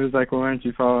he was like, "Well, why aren't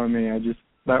you following me?"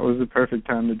 That was the perfect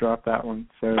time to drop that one.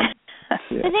 So.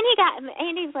 Yeah. But then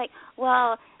Andy's like,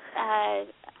 well,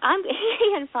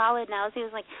 he unfollowed now. So he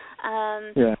was like,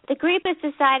 the group has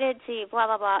decided to blah,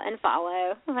 blah, blah,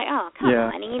 unfollow. I'm like, oh, come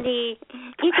on, Andy.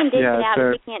 You can dish it out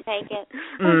if you can't take it.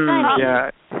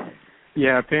 Funny.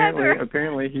 Yeah,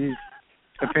 apparently he's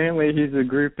a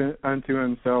group unto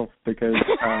himself because,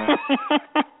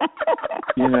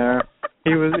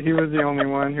 he was the only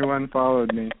one who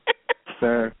unfollowed me.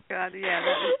 So. God, yeah,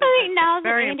 that was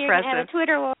very Andy impressive. Have a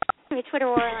Twitter war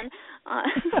on.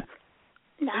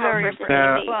 Very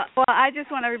impressive. Well, I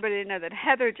just want everybody to know that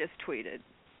Heather just tweeted.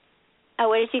 Oh,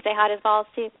 what did she say? Hot as balls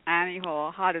too. Annie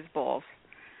Hall, hot as balls.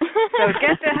 So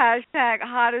get the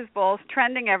 #hot as balls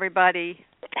trending, everybody.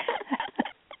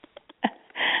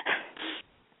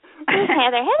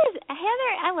 Heather,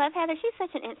 I love Heather. She's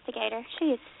such an instigator.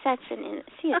 She is the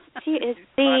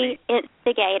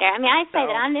instigator. I mean, I say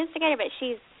that I'm the instigator, but I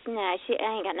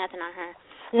ain't got nothing on her.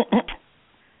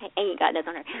 I ain't got nothing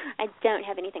on her. I don't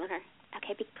have anything on her.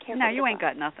 Okay, be careful. No, you ain't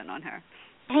got nothing on her.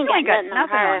 I ain't got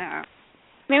nothing on her.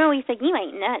 Remember when you said you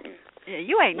ain't nothing? Yeah,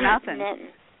 you ain't nothing.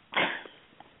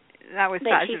 That was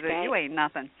Sasha. You ain't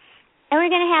nothing. And I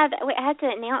have to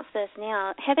announce this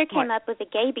now. Heather came up with the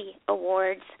Gaby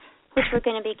Awards, which we're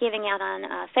going to be giving out on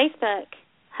Facebook,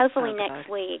 hopefully next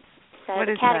week. So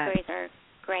the categories are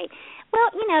great.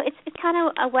 Well, it's kind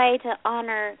of a way to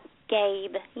honor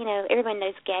Gabe. Everyone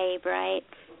knows Gabe, right?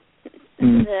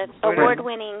 The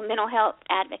award-winning mental health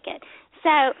advocate.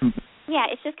 So,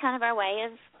 it's just kind of our way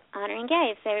of honoring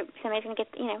Gabe. So somebody's going to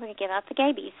we're going to give out the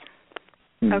Gabies.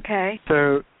 Okay.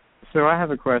 So I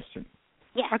have a question.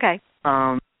 Yeah. Okay.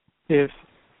 If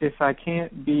I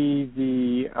can't be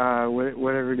the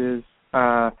whatever it is,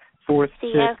 fourth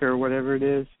chick or whatever it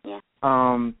is,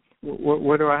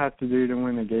 what do I have to do to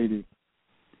win a Gaby?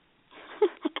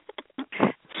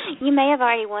 You may have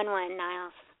already won one,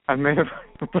 Niles. I may have.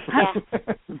 Yeah.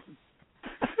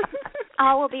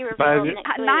 All will be revealed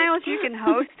next week. Niles, you can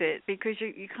host it because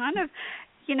you kind of,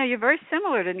 you're very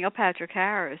similar to Neil Patrick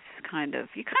Harris, kind of.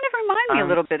 You kind of remind me a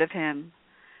little bit of him.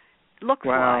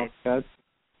 Looks-wise. That's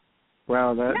a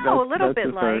little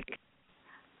bit like.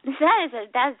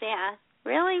 That's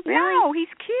Really? No,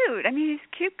 he's cute. I mean, he's a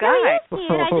cute guy. No, he's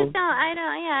cute. I just don't.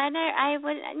 I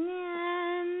would.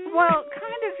 Well,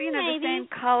 kind of, the same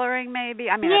coloring, maybe.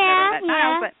 I mean, I've never met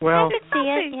Niles, but well, I could see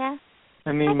it. Yeah.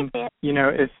 I mean,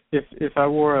 if I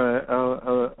wore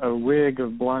a wig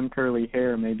of blonde curly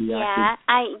hair, maybe I could.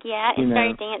 And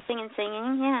started dancing and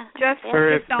singing. Yeah. Just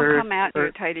don't come out in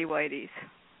your tighty whities.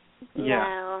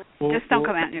 Yeah. No. Just don't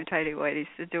come out in your tighty whities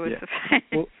to do us a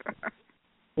favor.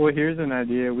 Well, here's an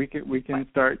idea. We can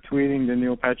start tweeting to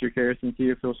Neil Patrick Harris and see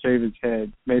if he'll shave his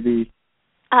head. Maybe.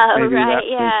 Oh, maybe right.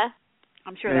 Yeah.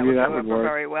 I'm sure that would go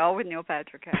very well with Neil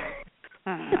Patrick Harris.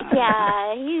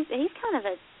 Yeah, he's kind of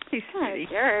a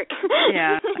jerk.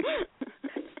 Yeah.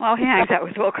 Well, he hangs out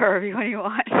with Will Kirby when you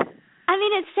want. I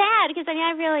mean, it's sad because I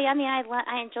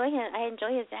enjoy him. I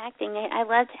enjoy his acting. I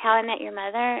loved How I Met Your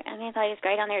Mother. I thought he was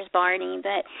great on there as Barney. And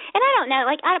I don't know.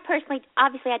 I personally,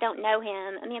 obviously, I don't know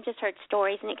him. I've just heard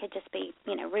stories, and it could just be,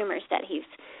 rumors that he's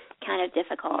kind of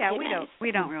difficult. Yeah, we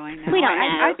don't really know. We don't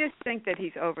know. I just think that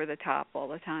he's over the top all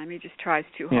the time. He just tries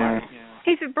too hard. Yeah.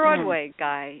 He's a Broadway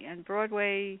guy, and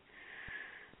Broadway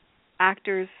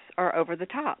actors are over the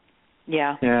top.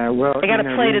 Yeah. Yeah. Well, they got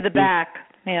to play to the back.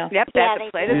 Yeah. Yep. They have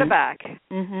to play to the back.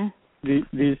 Mhm.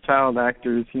 These child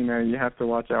actors, you have to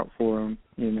watch out for them.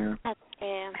 That's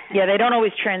true. Yeah, they don't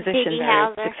always transition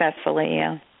very successfully.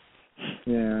 Yeah.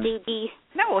 Yeah.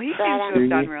 No, well, he seems to have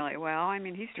done really well. I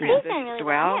mean, he's transitioned done really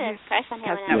well. I had a crush on him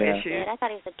has when no I was issues. I thought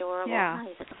he was adorable. Yeah. Oh,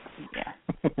 he's adorable.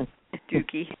 Yeah.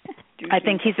 Dookie. I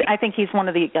think he's one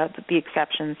of the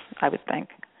exceptions. I would think.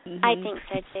 Mm-hmm. I think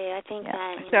so too. I think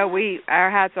that. So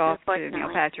our hats off to Neil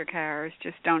Patrick Harris.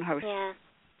 Just don't host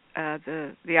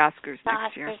the Oscars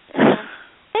next year.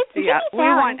 Jimmy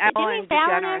Fallon. Jimmy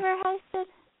Fallon ever hosted?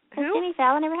 Who? Has Jimmy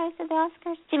Fallon ever hosted the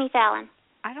Oscars? Jimmy Fallon.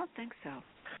 I don't think so.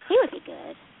 He would be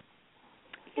good.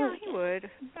 Yeah, he would.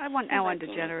 I want Ellen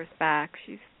DeGeneres back.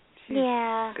 She's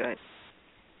good.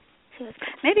 She was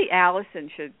good. Maybe Allison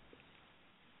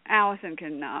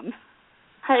can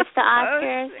host the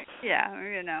Oscars.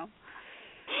 Yeah,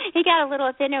 He got a little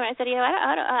offended when I said,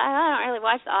 I don't really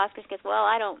watch the Oscars because,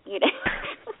 I don't,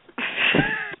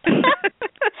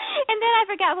 And then I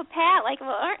forgot with Pat,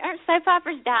 aren't soap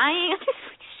operas dying?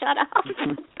 Shut up.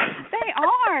 They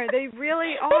are. They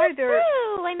really are. They're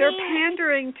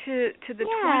pandering to the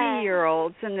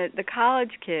 20-year-olds and the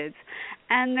college kids,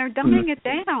 and they're dumbing it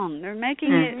down. They're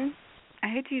making it. I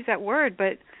hate to use that word,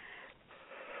 but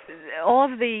all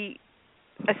of the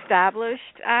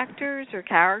established actors or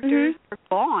characters are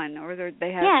gone, or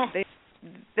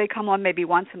they come on maybe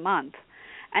once a month,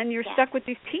 and you're stuck with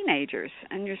these teenagers,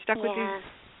 and you're stuck with these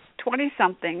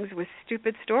 20-somethings with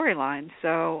stupid storylines.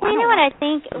 So you know what I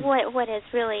think? What is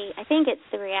really? I think it's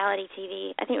the reality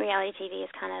TV. I think reality TV has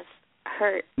kind of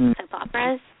hurt soap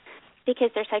operas because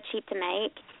they're so cheap to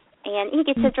make, and you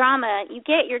get the drama. You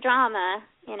get your drama,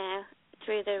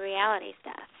 through the reality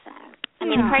stuff. So I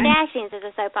mean, Kardashians is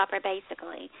a soap opera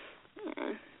basically.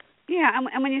 Yeah,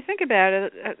 and when you think about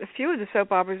it, a few of the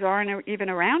soap operas aren't even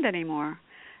around anymore.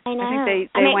 I know. I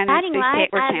think they went and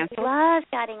were canceled. I love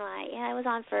Guiding Light. Yeah, it was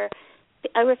on for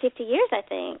over 50 years, I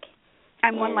think.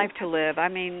 And One Life to Live. I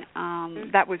mean,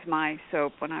 that was my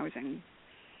soap when I was in.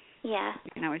 Yeah.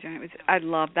 I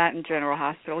loved that in General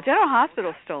Hospital. General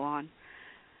Hospital's still on.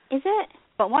 Is it?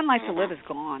 But One Life to Live is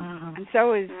gone, and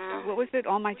so is what was it?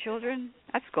 All My Children.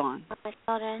 That's gone. All My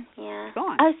Children. Yeah. It's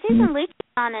gone. Oh, Susan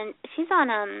Lucci's she's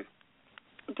on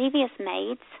Devious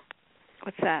Maids.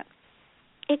 What's that?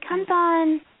 It comes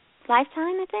on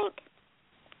Lifetime, I think.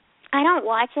 I don't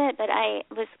watch it, but I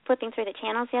was flipping through the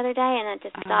channels the other day, and I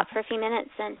just stopped for a few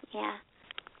minutes, and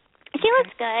she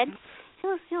looks good.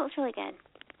 She looks really good.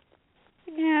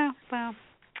 Yeah, well,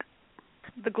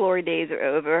 the glory days are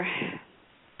over.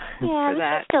 Yeah,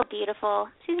 but she's still beautiful.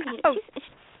 She's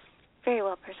very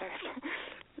well preserved.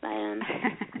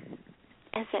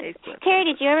 Terry,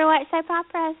 did you ever watch soap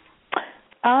operas?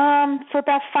 For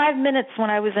about 5 minutes when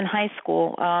I was in high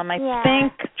school.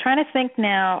 Trying to think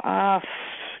now,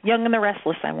 Young and the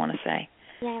Restless, I want to say.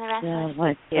 Young and the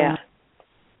Restless. Yeah.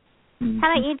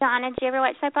 How about you, Donna? Did you ever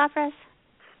watch soap operas?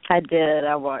 I did.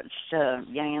 I watched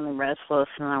Young and the Restless,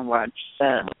 and I watched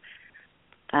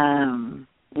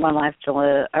One Life to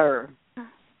Live.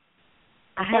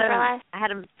 I had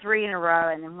them 3 in a row,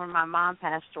 and then when my mom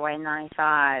passed away in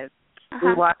 '95, we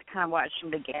kind of watched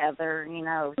them together,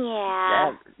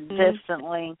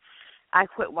 distantly. I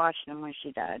quit watching them when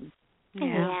she died.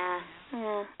 Yeah.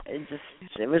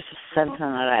 It was just something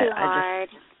that Too hard.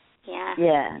 Yeah.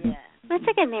 It's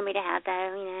a good memory to have,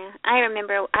 though. I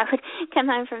remember I would come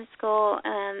home from school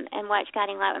and watch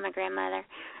Guiding Light with my grandmother,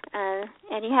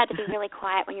 and you had to be really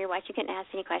quiet when you were watching. You couldn't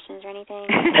ask any questions or anything.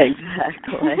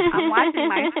 Exactly. I'm watching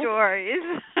my stories.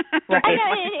 Right. I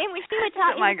know, and when she would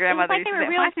talk, my grandmother it was like they were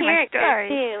real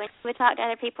characters too. And she would talk to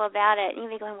other people about it, and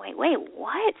you'd be going, "Wait,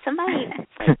 what? Somebody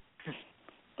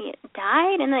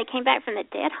died, and then they came back from the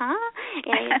dead, huh?"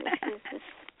 It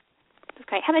was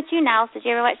great. How about you, Niles? Did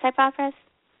you ever watch soap operas?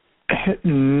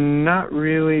 Not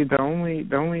really. The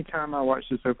only time I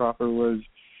watched a soap opera was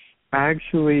I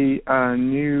actually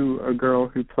knew the girl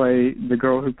who played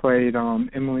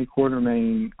Emily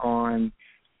Quartermain on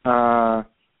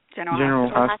General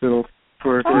Hospital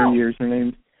for 3 years.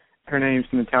 Her name's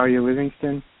Natalia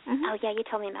Livingston. Oh yeah, you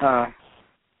told me about her.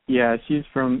 Yeah, she's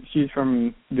from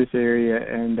this area,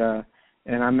 and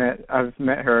I've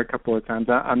met her a couple of times.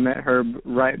 I met her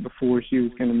right before she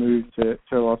was going to move to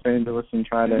Los Angeles and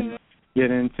try to get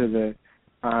into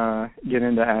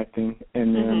acting,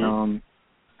 and then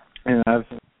and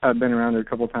I've been around her a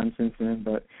couple of times since then.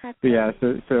 But yeah,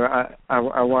 so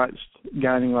I watched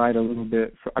Guiding Light a little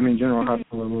bit. General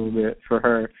Hospital a little bit for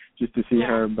her just to see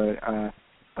her, but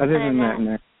other than that,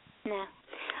 no. No.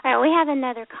 All right, we have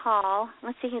another call.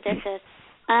 Let's see who this is.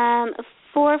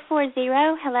 440.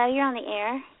 Hello, you're on the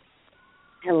air.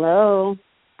 Hello.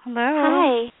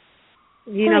 Hi.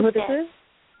 Do you know who this is?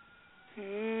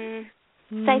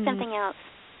 Say something else.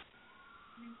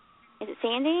 Is it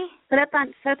Sandy?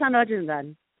 Sretan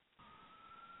Rojendan.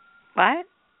 What?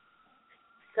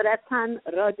 Sretan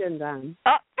Rojendan.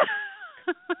 Oh.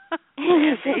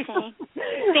 Sandy.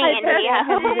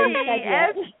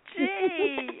 SG.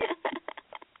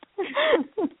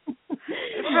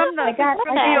 From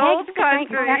the old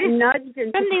country. I got nudged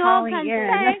into from the old country. In.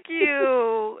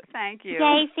 Thank you.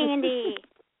 Yay, Sandy.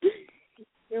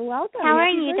 You're welcome. How are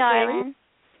you, darling?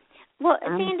 Well,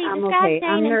 Sandy, describe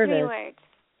Jane in 3 words.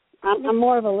 I'm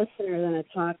more of a listener than a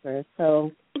talker,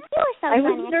 so you were so I funny.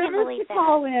 was nervous to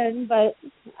call in, but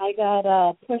I got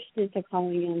pushed into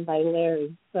calling in by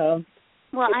Larry. So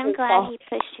well, I'm glad he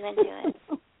pushed you into it.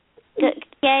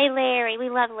 Yay, Larry. We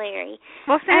love Larry.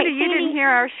 Well, Sandy, you didn't hear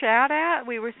our shout out?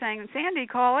 We were saying, Sandy,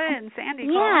 call in. Sandy,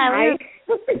 call in. Yeah,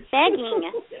 we were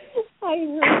begging. I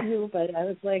heard you, but I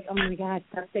was like, oh, my God,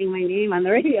 stop saying my name on the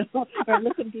radio or on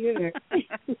the computer.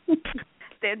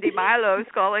 Sandy Milo's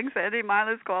calling. Sandy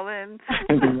Milo's calling.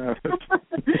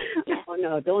 Oh,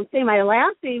 no, don't say my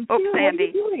last name, too. Oops,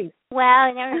 Sandy. What are you doing? Well,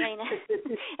 everybody knows.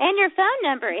 And your phone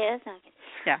number is.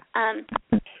 Yeah.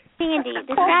 Sandy,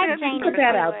 describe Jane in 3 words.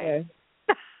 There.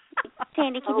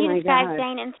 Sandy, can you describe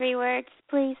Jane in 3 words,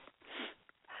 please?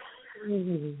 Oh,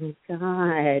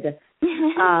 my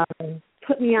God.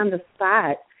 Put me on the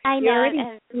spot. I know. You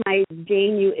already my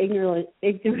Jane, you ignorant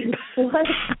slut.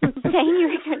 Jane, you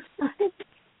ignorant slut.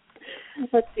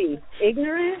 Let's see.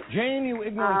 Ignorant? Jane, you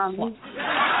ignorant slut.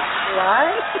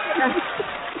 What?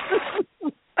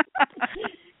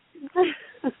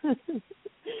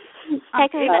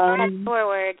 Technically, that's 4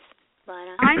 words.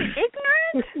 I'm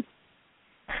ignorant?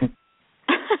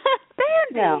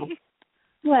 Sandy.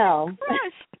 Well.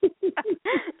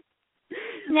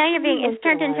 Now you're being, it's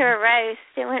turned into a roast.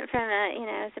 It went from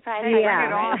a, surprise. Hey, bring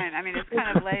it on. I mean, it's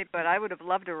kind of late, but I would have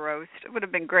loved a roast. It would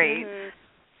have been great.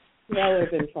 Mm-hmm. That would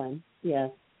have been fun, yeah.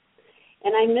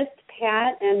 And I missed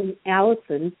Pat and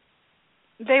Allison.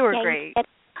 They were great.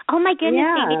 Oh, my goodness,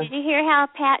 Sandy. Did you hear how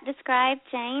Pat described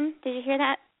Jane? Did you hear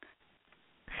that?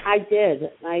 I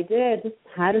did.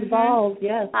 Hot as balls,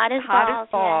 yes. Hot as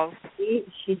balls. Yes.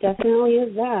 She definitely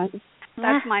is that.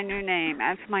 That's my new name.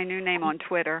 That's my new name on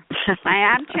Twitter.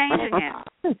 I am changing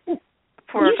it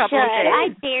for a couple of days. I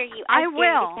dare you. I will.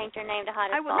 Dare you to change your name to Hot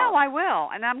as Balls. No, I will.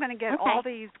 And I'm going to get all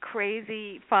these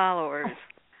crazy followers.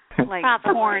 Like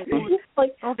porn.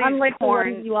 Unlike the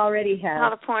ones you already have. All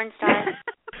the porn stars.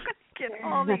 Get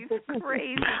all these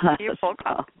crazy people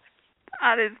called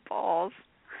Hot as Balls.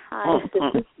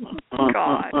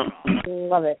 God.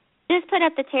 Love it. Just put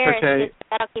up the terrorists. Okay.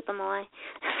 That'll keep them away.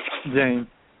 Jane.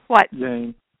 What?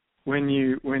 Jane, when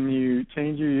you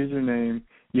change your username,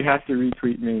 you have to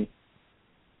retweet me.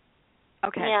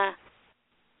 Okay. Yeah.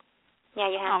 Yeah,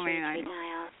 you have to retweet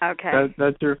Niall. Okay.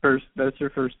 That's your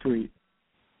first tweet.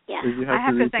 Yeah. I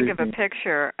have to think of a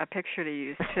picture to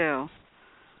use too.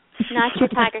 Not your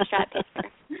tiger stripe picture.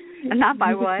 Not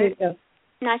my what?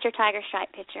 Not your tiger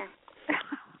stripe picture.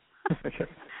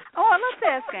 Oh, let's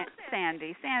ask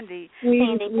Sandy. Sandy,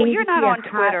 well, you're not on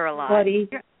Twitter a lot. Buddy.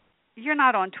 You're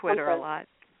not on Twitter a lot,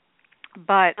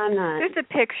 but I'm not. There's a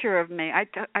picture of me. I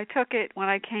took it when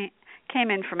I came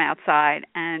in from outside,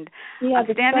 and I'm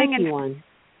standing in one.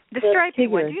 The stripy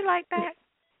one. Do you like that?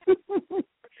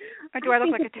 Or do I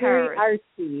look like a terrorist? Very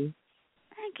artsy.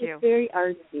 Thank you. It's very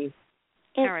artsy.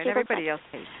 All right, everybody else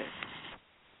hates it.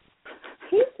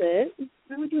 Hates it?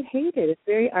 Why would you hate it? It's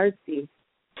very artsy.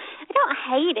 I don't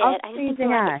hate it. I just think you're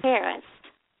like a terrorist.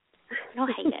 I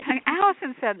don't hate it.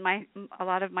 Allison said a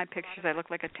lot of my pictures I look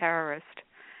like a terrorist.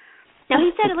 No,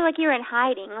 he said it looked like you were in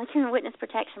hiding, like you're in a witness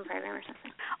protection program or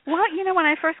something. Well, when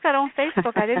I first got on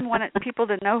Facebook, I didn't want people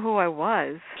to know who I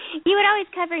was. You would always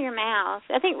cover your mouth.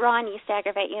 I think Ron used to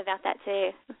aggravate you about that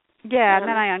too. Yeah, and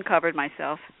then I uncovered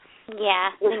myself.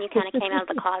 Yeah, then you kind of came out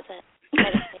of the closet.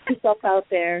 Yourself out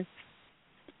there.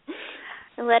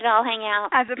 And let it all hang out.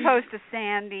 As opposed to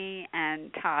Sandy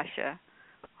and Tasha.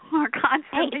 We're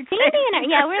constantly Sandy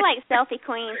and we're like selfie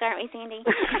queens, aren't we, Sandy?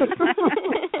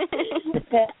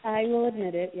 I will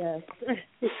admit it, yes.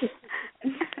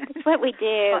 It's what we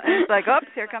do. Well, it's like, oops,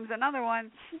 here comes another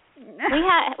one.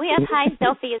 We have high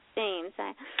selfie esteem.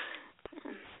 So.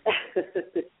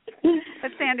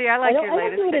 But Sandy, I like your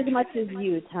latest. I don't do it as much as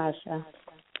you, Tasha.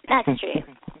 That's true.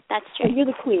 That's true. You're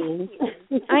the queen.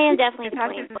 I am definitely the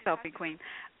queen. Tasha's a selfie queen.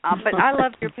 But I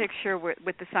loved your picture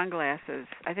with the sunglasses.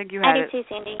 I think you had it too,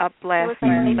 Sandy. Up last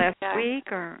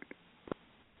week, or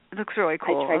it looks really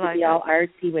cool. I tried to be all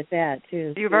artsy with that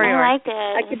too. You're very I liked it.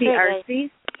 I could be artsy.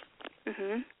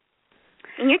 Mhm.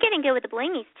 And you're getting good with the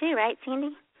blingies too, right,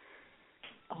 Sandy?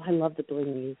 Oh, I love the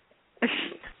blingies.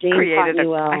 Jane taught me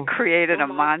well. I created a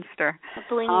monster.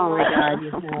 A blingy oh my God,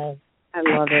 you have. I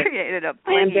love it. I created a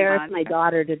blingy I embarrassed monster. my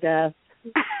daughter to death.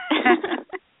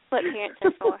 What parents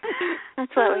are for.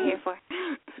 That's what we're here for.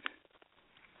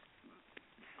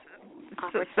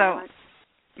 Awkward silence.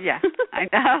 Yeah, I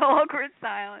know. Awkward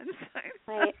silence.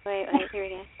 Wait, here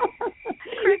it is.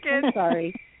 Cricket. I'm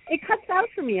sorry. It cuts out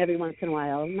for me every once in a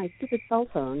while. My stupid cell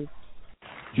phone.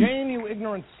 Jane, you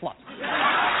ignorant slut.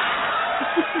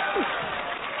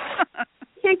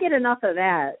 Can't get enough of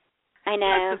that. I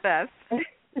know. That's the best.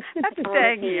 That's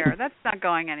staying here. That's not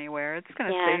going anywhere. It's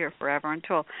going to stay here forever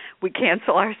until we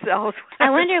cancel ourselves. I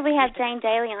wonder if we have Jane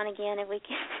Daly on again, if we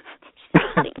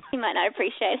can. She might not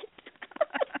appreciate it.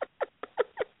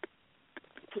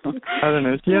 I don't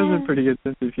know. She has a pretty good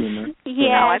sense of humor.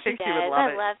 Yeah, I think she would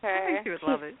love it. I love her. I think she would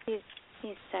love it.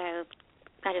 She's so.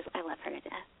 I love her to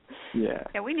death. Yeah.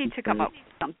 Yeah, we need to come up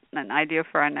with an idea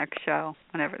for our next show,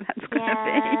 whenever that's going to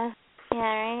be. Yeah,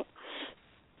 right.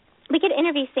 We could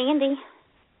interview Sandy.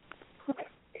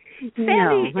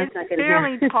 Sandy is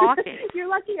barely talking. You're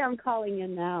lucky I'm calling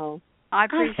in now. I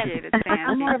appreciate it, Sandy.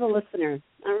 I'm more of a listener.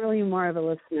 I'm really more of a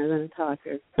listener than a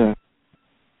talker. Yeah.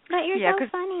 But you're so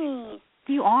funny.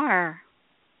 You are.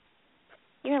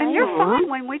 You're fun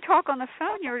when we talk on the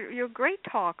phone. You're a great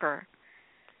talker.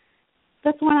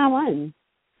 That's one-on-one.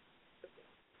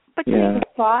 But the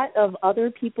thought of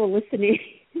other people listening.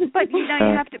 But you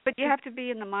have to be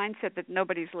in the mindset that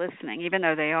nobody's listening, even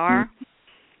though they are.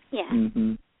 Yeah.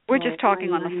 Mm-hmm. We're just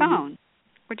talking on the phone.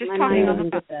 We're just talking on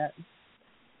the phone.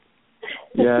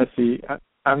 Yeah, see,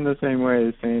 I'm the same way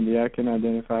as Sandy. I can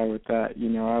identify with that. You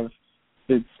know,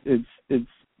 it's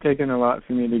taken a lot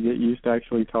for me to get used to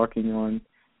actually talking on,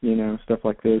 you know, stuff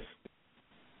like this.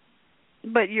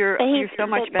 But you're so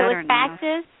much better with now.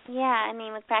 Practice,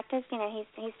 with practice, you know,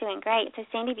 he's doing great. So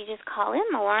Sandy, if you just call in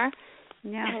more,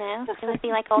 you know, it would be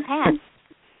like old hats.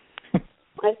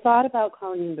 I thought about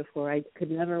calling in before. I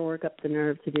could never work up the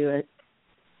nerve to do it.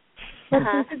 But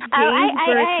since it's Jane's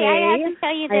birthday, I have to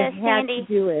tell you this, I had Sandy. to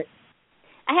do it.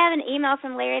 I have an email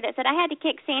from Larry that said I had to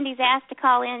kick Sandy's ass to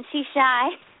call in. She's shy.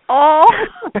 Oh,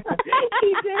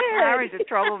 he did. Larry's a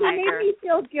troublemaker. He made me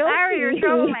feel guilty. Larry, you're a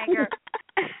troublemaker.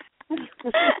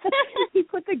 He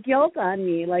put the guilt on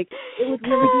me. Like, it would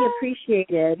really be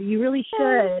appreciated. You really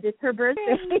should. It's her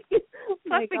birthday.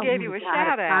 Plus, we gave you a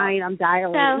shout out. Fine, I'm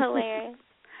dialing. So hilarious.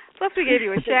 Plus, we gave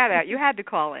you a shout out. You had to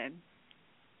call in.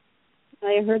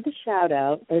 I heard the shout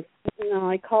out, but no,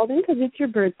 I called in because it's your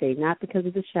birthday, not because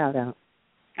of the shout out.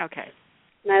 Okay.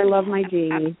 And I love my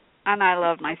Jamie. And I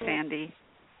love my Sandy.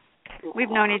 We've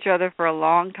known each other for a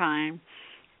long time.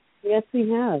 Yes, we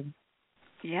have.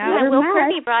 Yeah. Will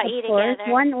Kirby brought you together.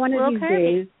 One of these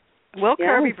days. Will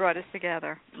Kirby brought us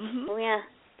together. Mm-hmm. Oh, yeah.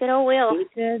 Good old Will. He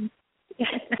did.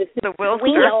 The Will.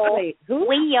 Wheel. Wheel.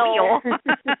 Wheel.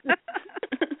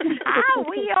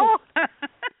 Wheel.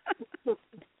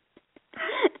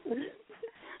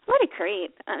 What a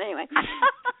creep. Anyway.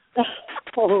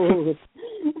 Oh.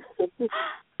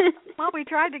 Well, we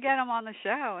tried to get him on the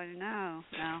show, and no.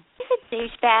 He's a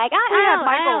douchebag. We have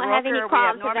Michael I don't have any Rooker,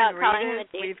 problems we have about calling him a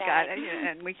Norman Reedus. douchebag.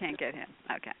 And we can't get him.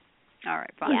 Okay. All right,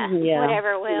 fine. Yeah.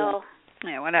 Whatever, Will.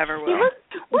 Yeah, whatever, Will.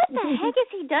 What the heck has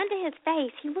he done to his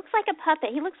face? He looks like a puppet.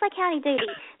 He looks like Howdy Doody.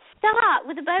 Stop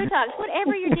with the Botox.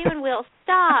 Whatever you're doing, Will,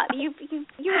 stop. You're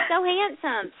so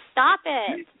handsome. Stop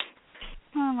it.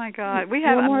 Oh my God. We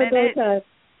have a minute.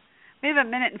 We have a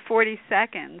minute and 40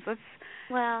 seconds.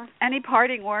 Any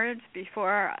parting words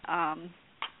before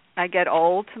I get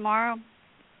old tomorrow?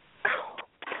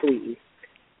 Please.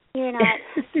 You're not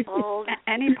old.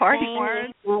 Any parting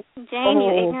words? Jane,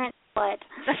 you ignorant slut.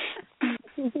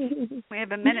 We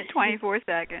have a minute 24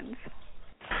 seconds.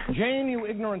 Jane, you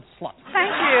ignorant slut.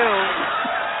 Thank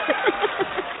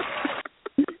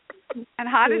you. And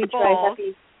hot as balls.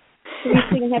 Can we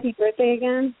sing Happy Birthday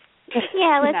again?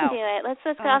 Yeah, let's do it. Let's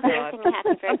go off and sing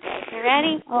Happy Birthday. You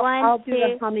ready? I'll do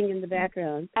the humming in the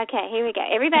background. Okay, here we go.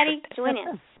 Everybody, join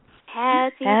in.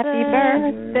 Happy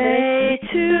birthday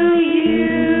to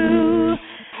you.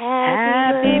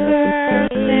 Happy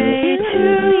birthday to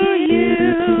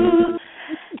you.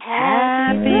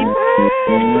 Happy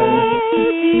birthday,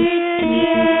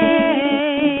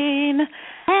 Jane.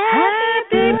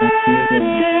 Happy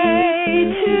birthday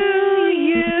to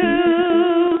you.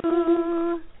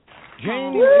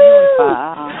 Jane, you ignorant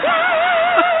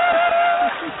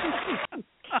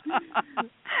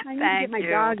I need to get my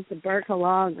dogs to bark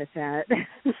along with that.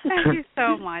 Thank you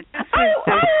so much.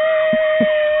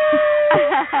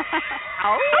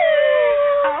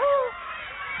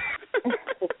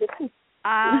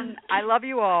 I love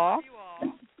you all.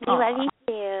 We love you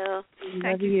too.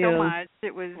 Thank you so much.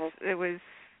 It was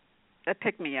a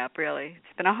pick me up, really.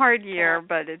 It's been a hard year,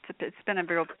 but it's been a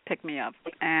real pick me up.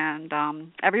 And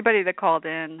everybody that called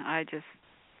in, I just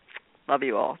love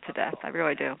you all to death. I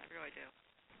really do.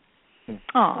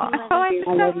 Aw, I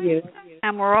love you.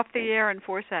 And we're off the air in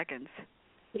 4 seconds.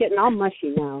 I'm getting all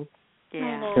mushy now.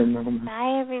 Yeah.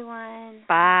 Bye, everyone.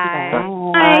 Bye.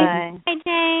 Bye,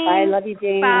 Jane. Bye. Love you,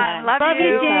 Jane. Bye. Love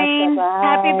you, Jane. Bye.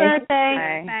 Happy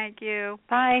birthday. Thank you.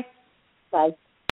 Bye. Bye.